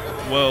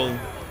 well,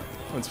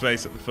 let's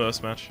face it, the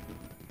first match.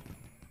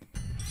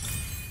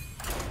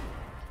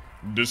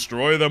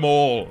 Destroy them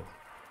all.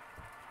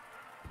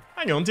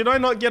 Hang on, did I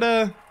not get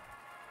a...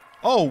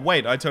 Oh,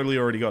 wait, I totally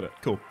already got it.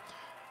 Cool.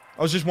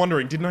 I was just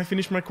wondering, didn't I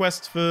finish my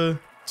quest for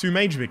 2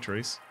 mage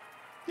victories?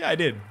 Yeah, I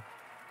did.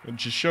 It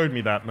just showed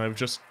me that, and I've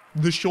just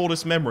the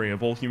shortest memory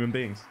of all human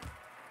beings.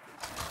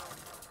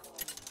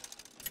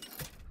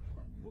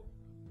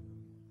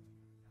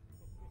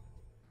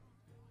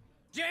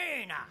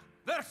 Jaina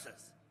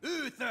versus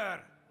Uther.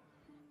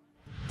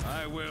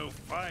 I will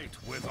fight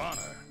with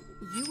honor.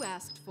 You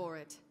asked for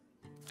it.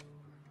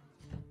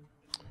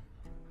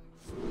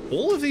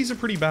 All of these are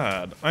pretty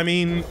bad. I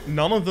mean,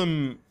 none of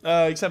them,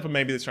 except for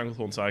maybe the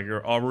Stranglethorn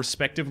Tiger, are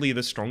respectively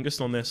the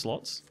strongest on their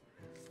slots.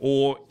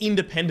 Or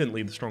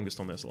independently the strongest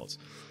on their slots.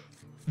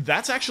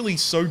 That's actually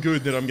so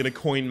good that I'm going to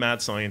coin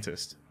Mad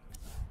Scientist.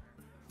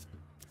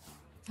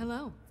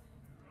 Hello.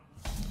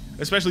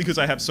 Especially because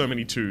I have so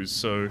many 2s,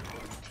 so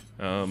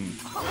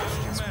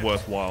it's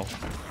worthwhile.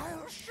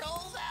 I'll show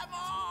them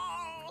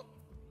all.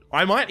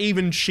 I might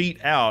even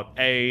cheat out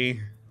a...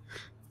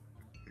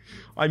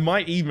 I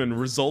might even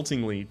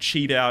resultingly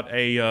cheat out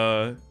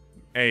a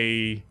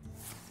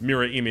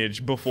mirror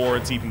image before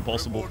it's even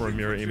possible for a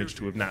mirror image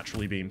to have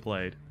naturally been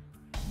played.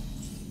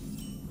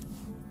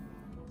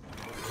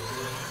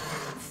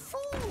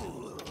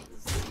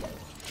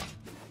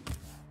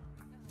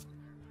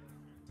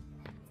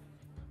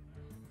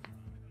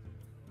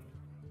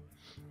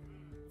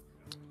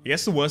 I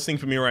guess the worst thing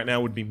for me right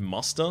now would be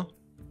muster.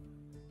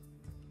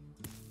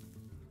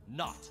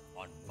 Not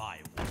on my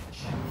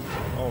watch.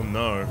 Oh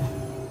no.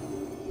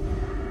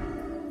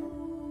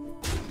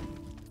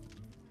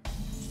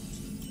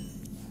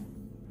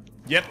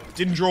 Yep,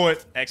 didn't draw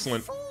it.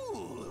 Excellent.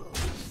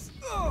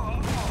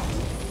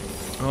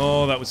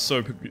 Oh, that was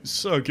so good.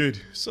 So good.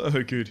 So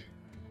good.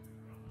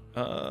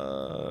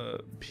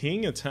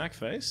 Ping attack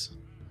face?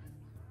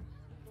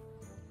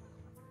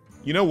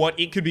 You know what?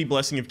 It could be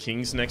Blessing of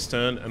Kings next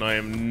turn, and I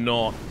am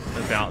not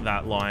about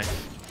that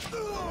life.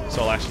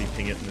 So I'll actually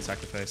ping it and attack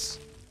the face.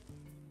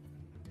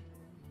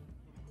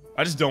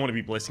 I just don't want to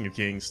be Blessing of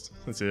Kings.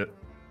 That's it.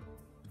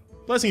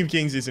 Blessing of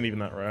Kings isn't even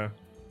that rare.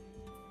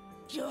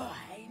 Join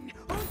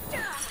or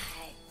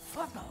die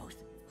for both.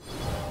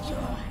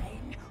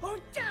 Join or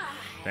die.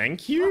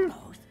 Thank you?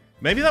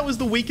 Maybe that was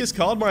the weakest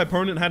card my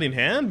opponent had in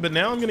hand, but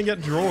now I'm going to get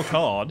to draw a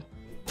card.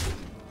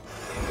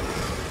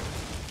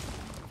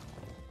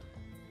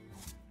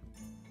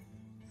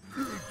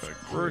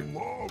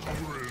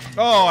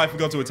 Oh, I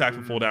forgot to attack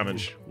for 4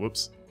 damage.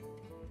 Whoops.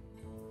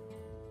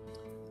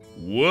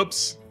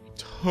 Whoops.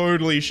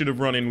 Totally should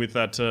have run in with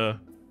that,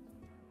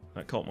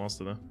 that Cult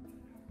Master there.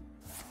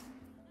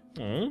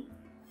 Aww.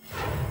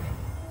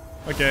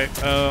 Okay,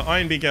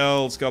 Iron Beak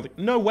Owl, Scarlet...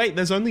 No, wait,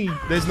 there's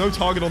no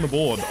target on the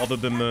board other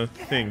than the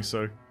thing,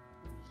 so...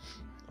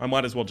 I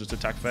might as well just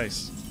attack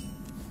face.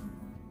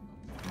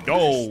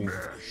 Goal!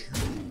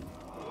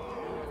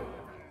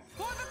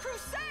 For the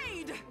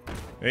crusade!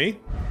 Hey?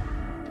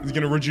 Is it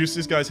going to reduce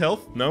this guy's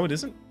health? No, it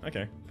isn't?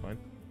 Okay, fine.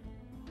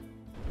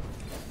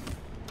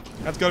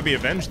 That's got to be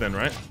avenged then,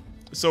 right?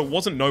 So it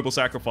wasn't noble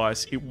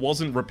sacrifice, it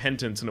wasn't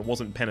repentance, and it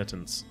wasn't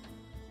penitence.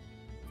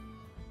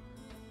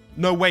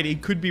 No, wait,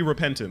 it could be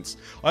repentance.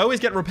 I always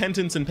get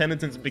repentance and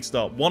penitence mixed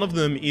up. One of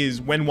them is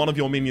when one of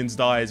your minions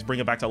dies, bring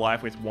it back to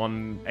life with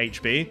 1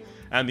 HP.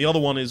 And the other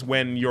one is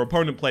when your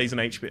opponent plays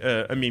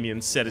a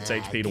minion, set its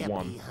HP to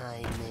 1.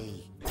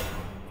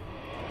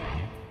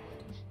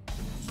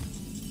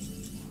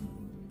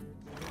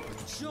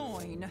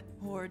 Join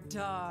or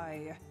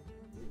die.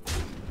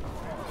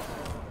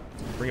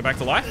 Bring it back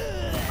to life?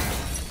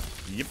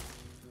 Yep.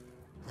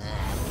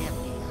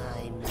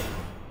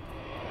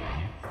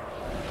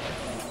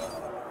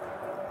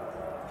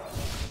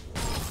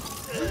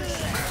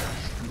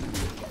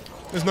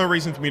 There's no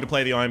reason for me to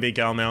play the Iron Beak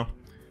Gal now.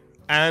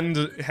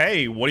 And,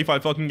 hey, what if I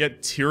fucking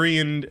get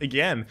Tyrioned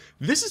again?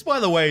 This is, by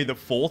the way, the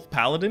 4th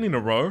Paladin in a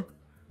row.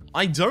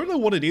 I don't know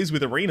what it is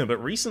with Arena,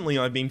 but recently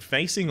I've been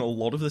facing a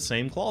lot of the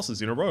same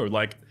classes in a row.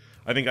 Like,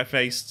 I think I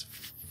faced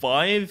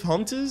 5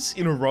 Hunters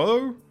in a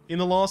row in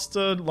the last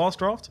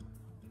draft.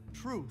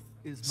 Truth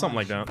is something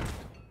like that.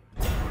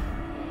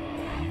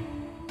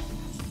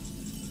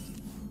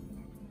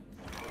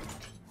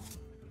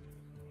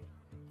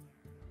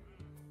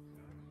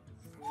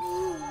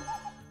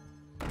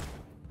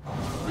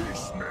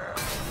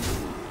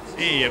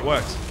 Hey, it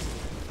worked.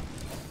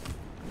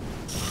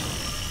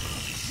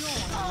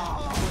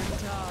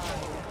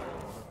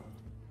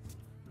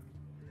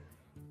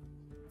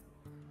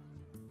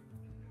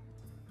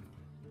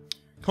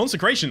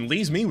 Consecration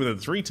leaves me with a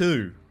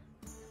 3-2.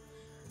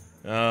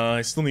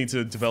 I still need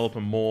to develop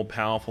a more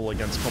powerful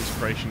against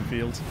Consecration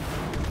field.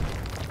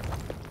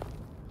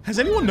 Has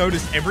anyone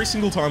noticed every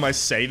single time I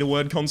say the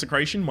word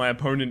Consecration, my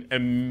opponent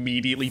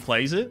immediately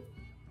plays it?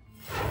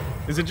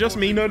 Is it just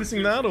me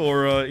noticing that,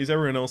 or is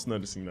everyone else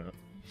noticing that?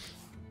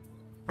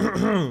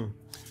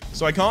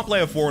 So I can't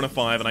play a 4 and a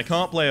 5, and I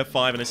can't play a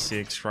 5 and a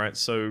 6, right?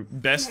 So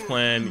best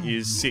plan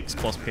is 6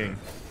 plus ping.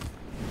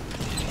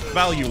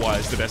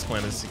 Value-wise, the best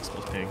plan is 6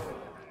 plus ping.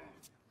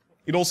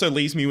 It also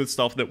leaves me with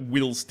stuff that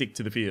will stick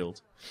to the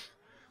field.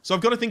 So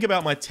I've got to think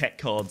about my tech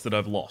cards that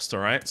I've lost,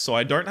 alright? So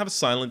I don't have a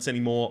Silence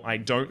anymore, I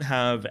don't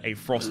have a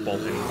Frostbolt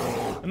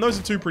anymore. And those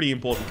are 2 pretty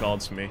important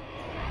cards for me.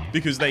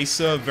 Because they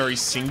serve very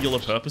singular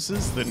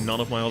purposes that none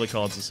of my other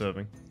cards are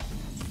serving.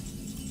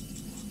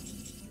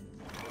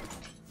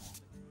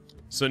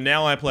 So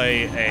now I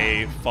play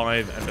a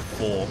 5 and a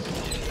 4.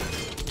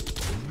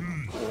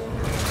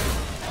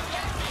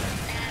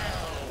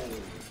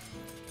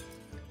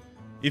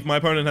 If my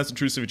opponent has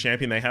Intrusive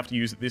Champion, they have to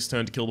use it this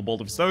turn to kill the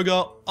Bolt of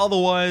Stoga.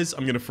 Otherwise,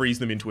 I'm going to freeze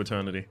them into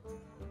eternity.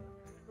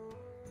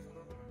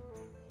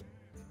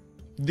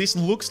 This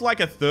looks like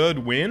a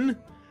 3rd win.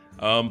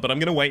 But I'm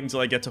gonna wait until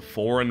I get to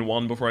 4 and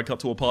 1 before I cut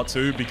to a part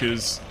 2,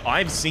 because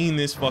I've seen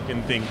this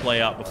fucking thing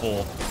play out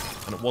before,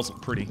 and it wasn't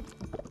pretty.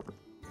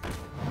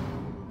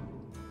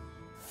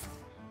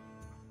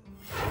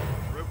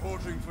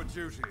 Reporting for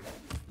duty.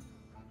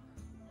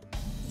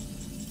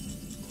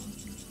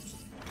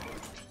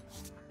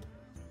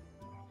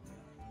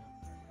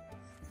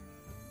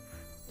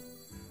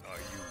 Are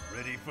you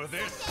ready for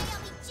this? I'll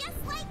be just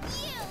like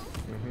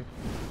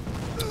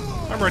you.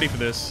 I'm ready for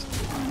this.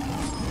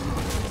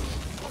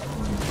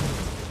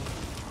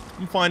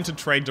 I'm fine to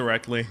trade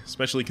directly,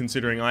 especially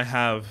considering I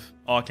have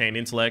Arcane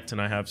Intellect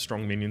and I have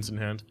strong minions in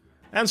hand.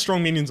 And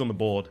strong minions on the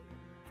board.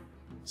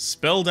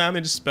 Spell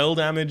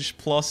damage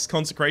plus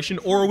Consecration,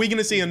 or are we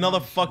gonna see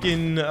another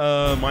fucking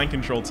Mind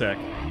Control tech?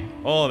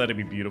 Oh, that'd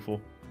be beautiful.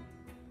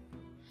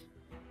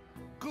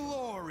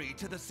 Glory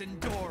to the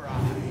Sindori.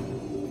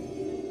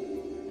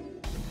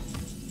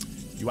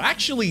 You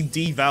actually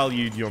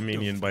devalued your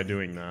minion by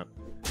doing that.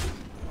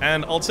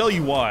 And I'll tell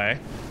you why.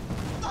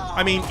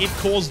 I mean, it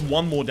caused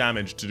 1 more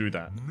damage to do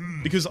that.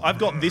 Because I've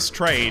got this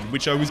trade,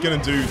 which I was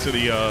gonna do to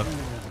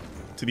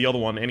the other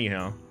one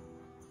anyhow.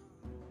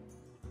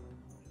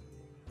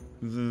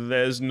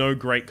 There's no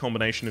great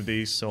combination of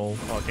these, so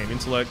Arcane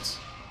Intellect.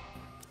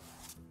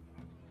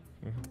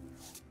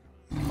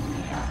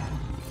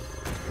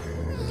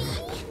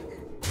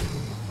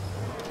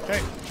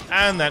 Okay,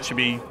 and that should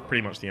be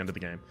pretty much the end of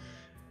the game.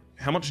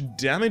 How much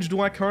damage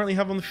do I currently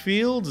have on the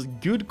field?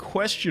 Good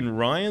question,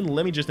 Ryan.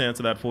 Let me just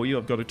answer that for you.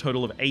 I've got a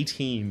total of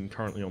 18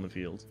 currently on the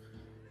field.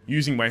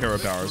 Using my hero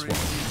power as well.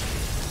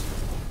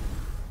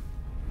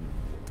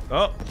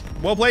 Oh,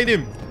 well played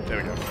him. There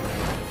we go.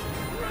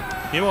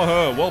 Him or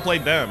her, well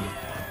played them.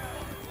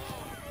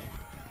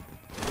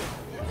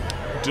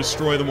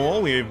 Destroy them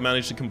all. We've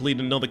managed to complete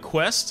another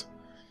quest.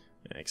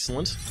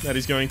 Excellent. That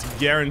is going to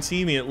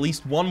guarantee me at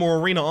least 1 more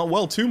arena.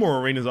 Well, 2 more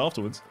arenas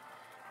afterwards.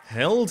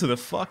 Hell to the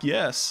fuck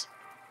yes.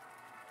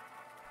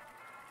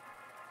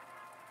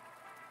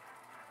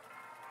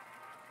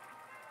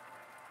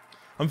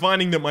 I'm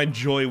finding that my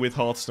joy with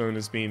Hearthstone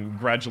has been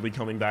gradually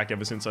coming back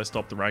ever since I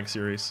stopped the rank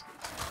series.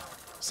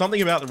 Something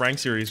about the rank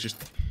series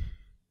just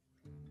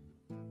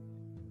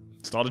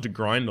started to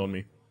grind on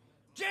me.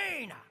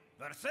 Jaina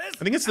versus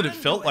I think it's that it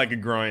felt like a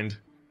grind.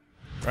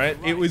 right?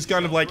 It was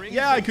kind of like,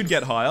 yeah, I could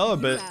get higher, You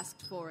but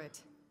asked for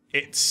it.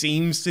 it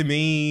seems to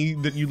me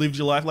that you lived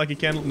your life like a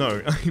candle.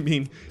 No, I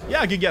mean,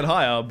 yeah, I could get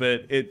higher,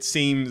 but it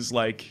seems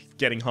like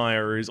getting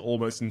higher is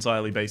almost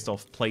entirely based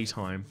off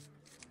playtime.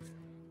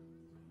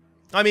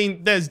 I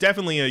mean, there's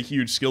definitely a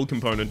huge skill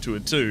component to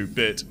it too,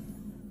 but,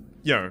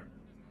 you know,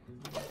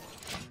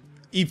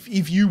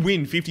 if you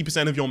win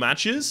 50% of your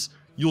matches,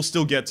 you'll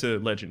still get to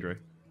Legendary.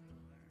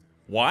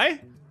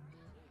 Why?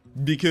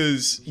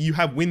 Because you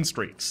have win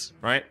streaks,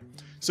 right?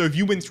 So if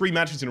you win 3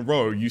 matches in a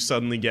row, you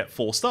suddenly get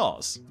 4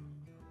 stars,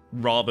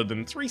 rather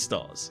than 3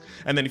 stars.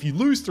 And then if you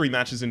lose 3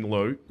 matches in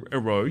a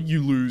row,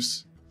 you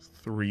lose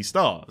 3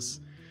 stars.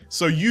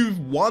 So you've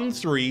won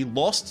 3,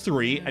 lost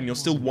 3, and you're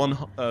still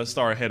 1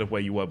 star ahead of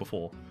where you were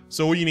before.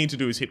 So all you need to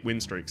do is hit win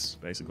streaks,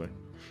 basically.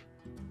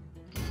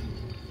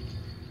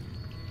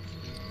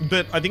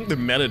 But I think the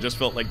meta just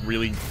felt like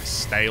really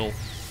stale.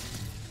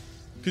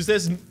 Because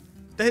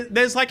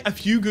there's like a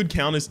few good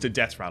counters to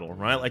Death Rattle,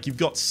 right? Like you've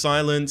got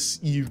Silence,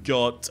 you've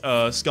got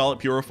Scarlet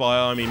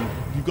Purifier. I mean,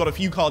 you've got a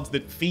few cards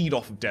that feed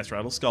off of Death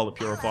Rattle, Scarlet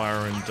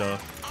Purifier and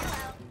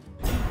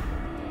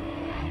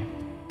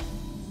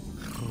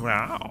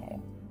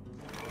wow.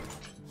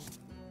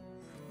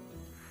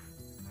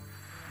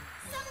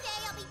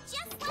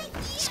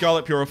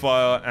 Scarlet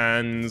Purifier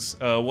and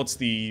what's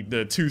the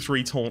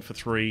 2/3 taunt for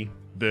 3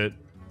 that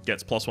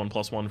gets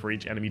 +1/+1 for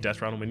each enemy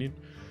Death Rattle minion.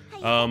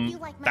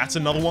 That's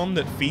another one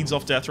that feeds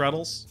off Death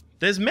Rattles.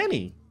 There's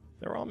many.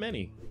 There are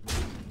many.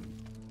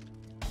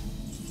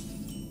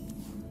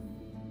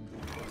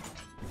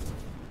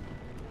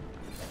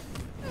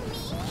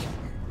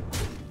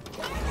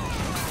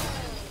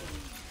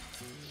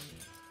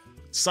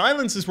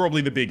 Silence is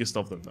probably the biggest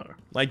of them, though.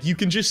 Like, you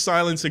can just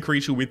silence a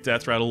creature with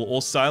Death Rattle,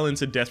 or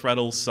silence a Death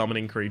Rattle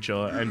summoning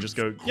creature, and just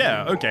go,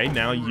 yeah, okay,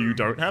 now you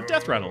don't have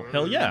Death Rattle.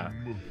 Hell yeah.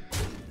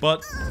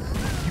 But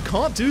you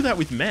can't do that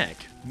with Mech.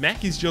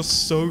 Mech is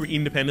just so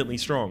independently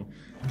strong.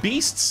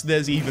 Beasts,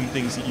 there's even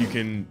things that you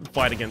can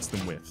fight against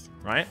them with,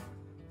 right?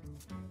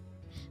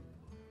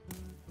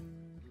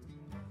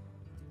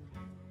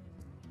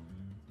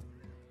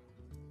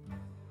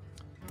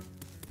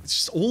 It's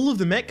just all of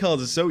the Mech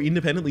cards are so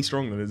independently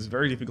strong that it's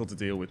very difficult to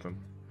deal with them.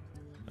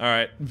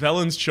 Alright,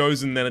 Velen's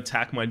Chosen, then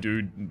attack my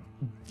dude.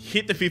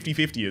 Hit the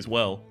 50-50 as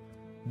well.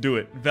 Do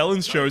it.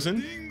 Velen's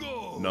Chosen.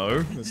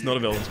 No, it's not a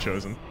Velen's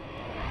Chosen.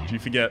 Did you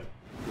forget?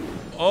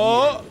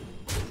 Oh!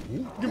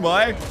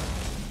 Goodbye.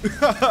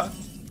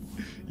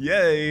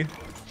 Yay.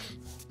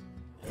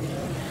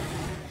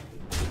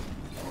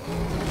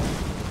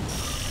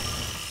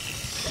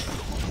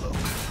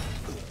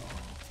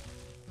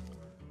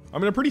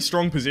 I'm in a pretty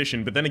strong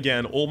position, but then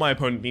again, all my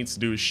opponent needs to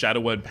do is Shadow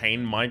Word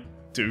Pain my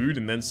dude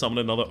and then summon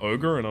another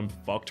ogre, and I'm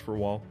fucked for a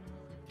while.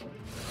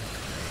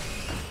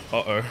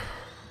 Uh-oh.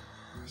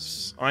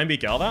 Iron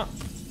Beak out that?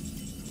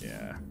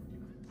 Yeah.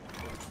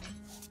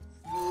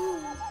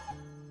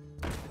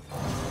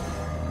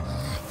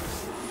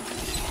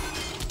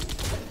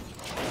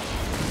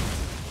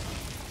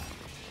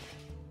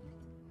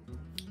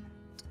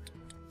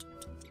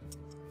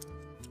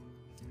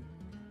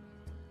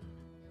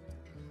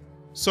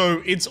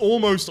 So it's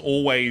almost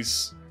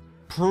always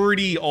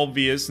pretty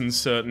obvious and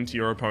certain to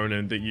your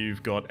opponent that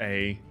you've got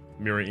a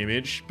mirror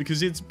image,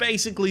 because it's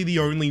basically the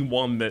only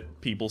one that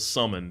people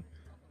summon.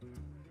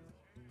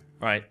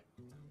 Right?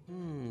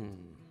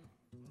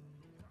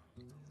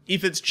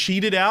 If it's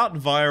cheated out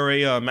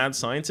via a mad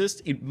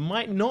scientist, it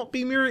might not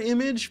be mirror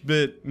image,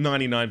 but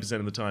 99%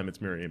 of the time it's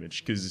mirror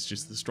image, because it's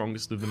just the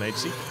strongest of the mage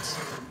secrets.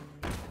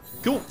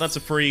 Cool, that's a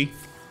free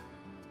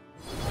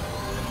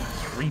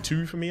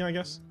 3-2 for me, I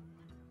guess.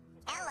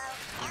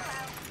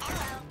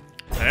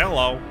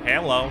 Hello,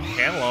 hello,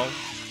 hello.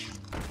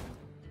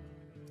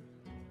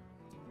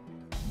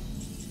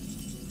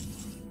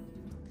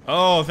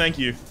 Oh, thank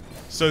you.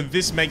 So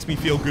this makes me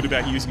feel good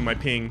about using my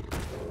ping.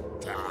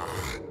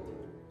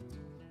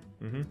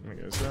 There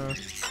goes that.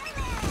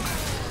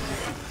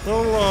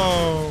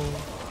 Hello.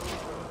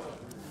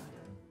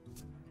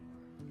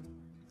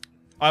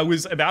 I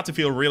was about to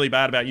feel really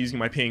bad about using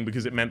my ping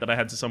because it meant that I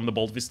had to summon the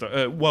Bolt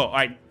Visto. Well,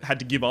 I had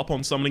to give up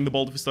on summoning the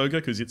Bolt Vistoga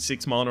because it's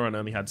 6 mana and I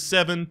only had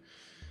 7.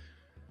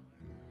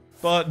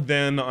 But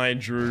then I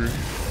drew.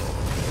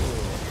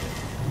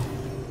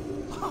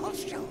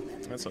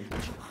 That's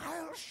unfortunate.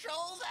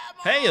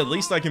 Hey, at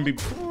least I can be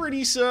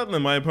pretty certain that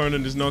my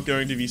opponent is not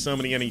going to be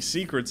summoning any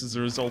secrets as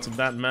a result of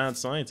that mad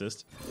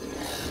scientist.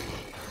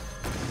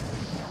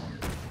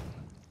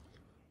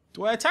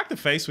 Do I attack the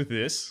face with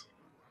this?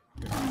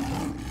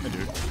 I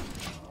do.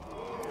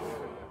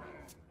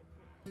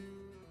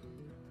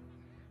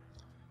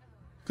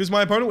 Because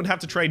my opponent would have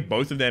to trade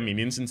both of their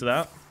minions into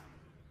that.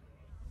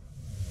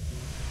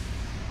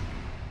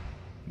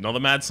 Another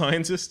mad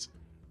scientist?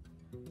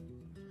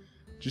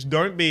 Just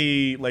don't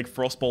be like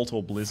Frostbolt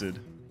or Blizzard.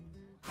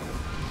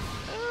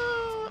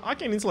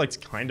 Arcane Intellect's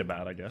kinda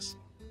bad, I guess.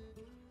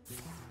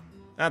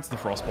 That's the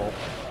Frostbolt.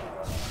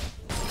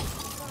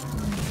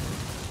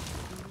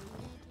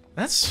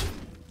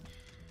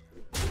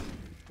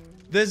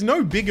 There's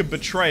no bigger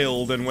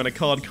betrayal than when a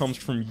card comes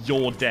from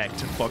your deck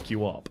to fuck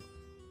you up.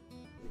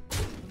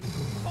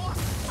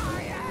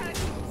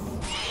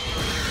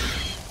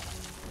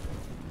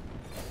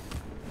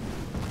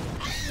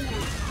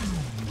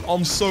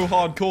 I'm so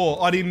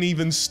hardcore, I didn't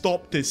even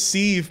stop to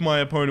see if my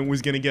opponent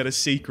was going to get a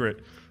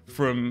secret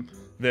from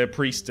their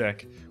priest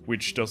deck,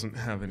 which doesn't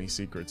have any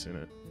secrets in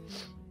it.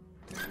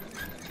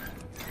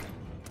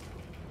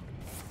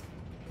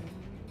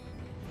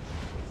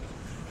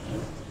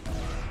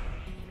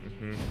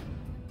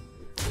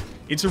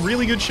 It's a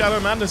really good Shadow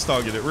Madness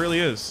target, it really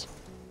is.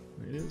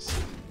 It is.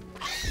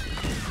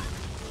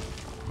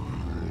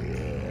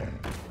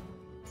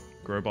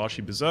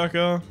 Grobashi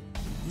Berserker.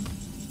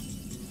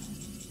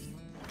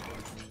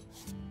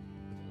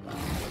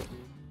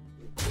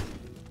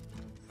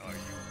 Are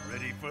you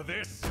ready for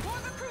this? For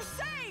the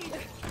crusade!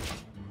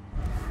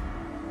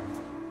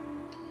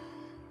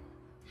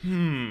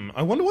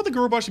 I wonder what the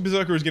Grobashi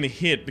Berserker is going to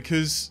hit,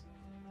 because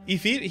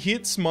if it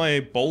hits my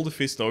Boulder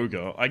Fist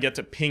Ogre, I get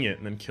to ping it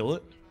and then kill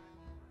it.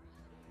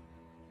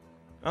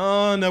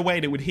 Oh, no,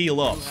 wait, it would heal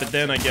up, but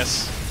then I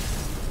guess...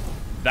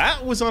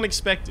 That was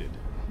unexpected.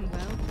 Well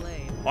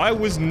played. I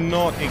was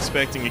not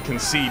expecting a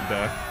concede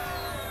there.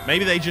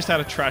 Maybe they just had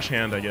a trash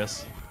hand, I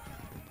guess.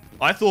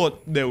 I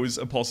thought there was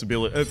a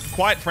possibility,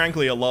 quite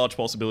frankly, a large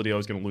possibility I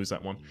was going to lose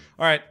that one.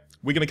 Alright,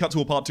 we're going to cut to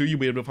a part 2. You'll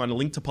be able to find a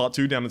link to part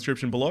 2 down in the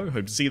description below.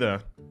 Hope to see you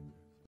there.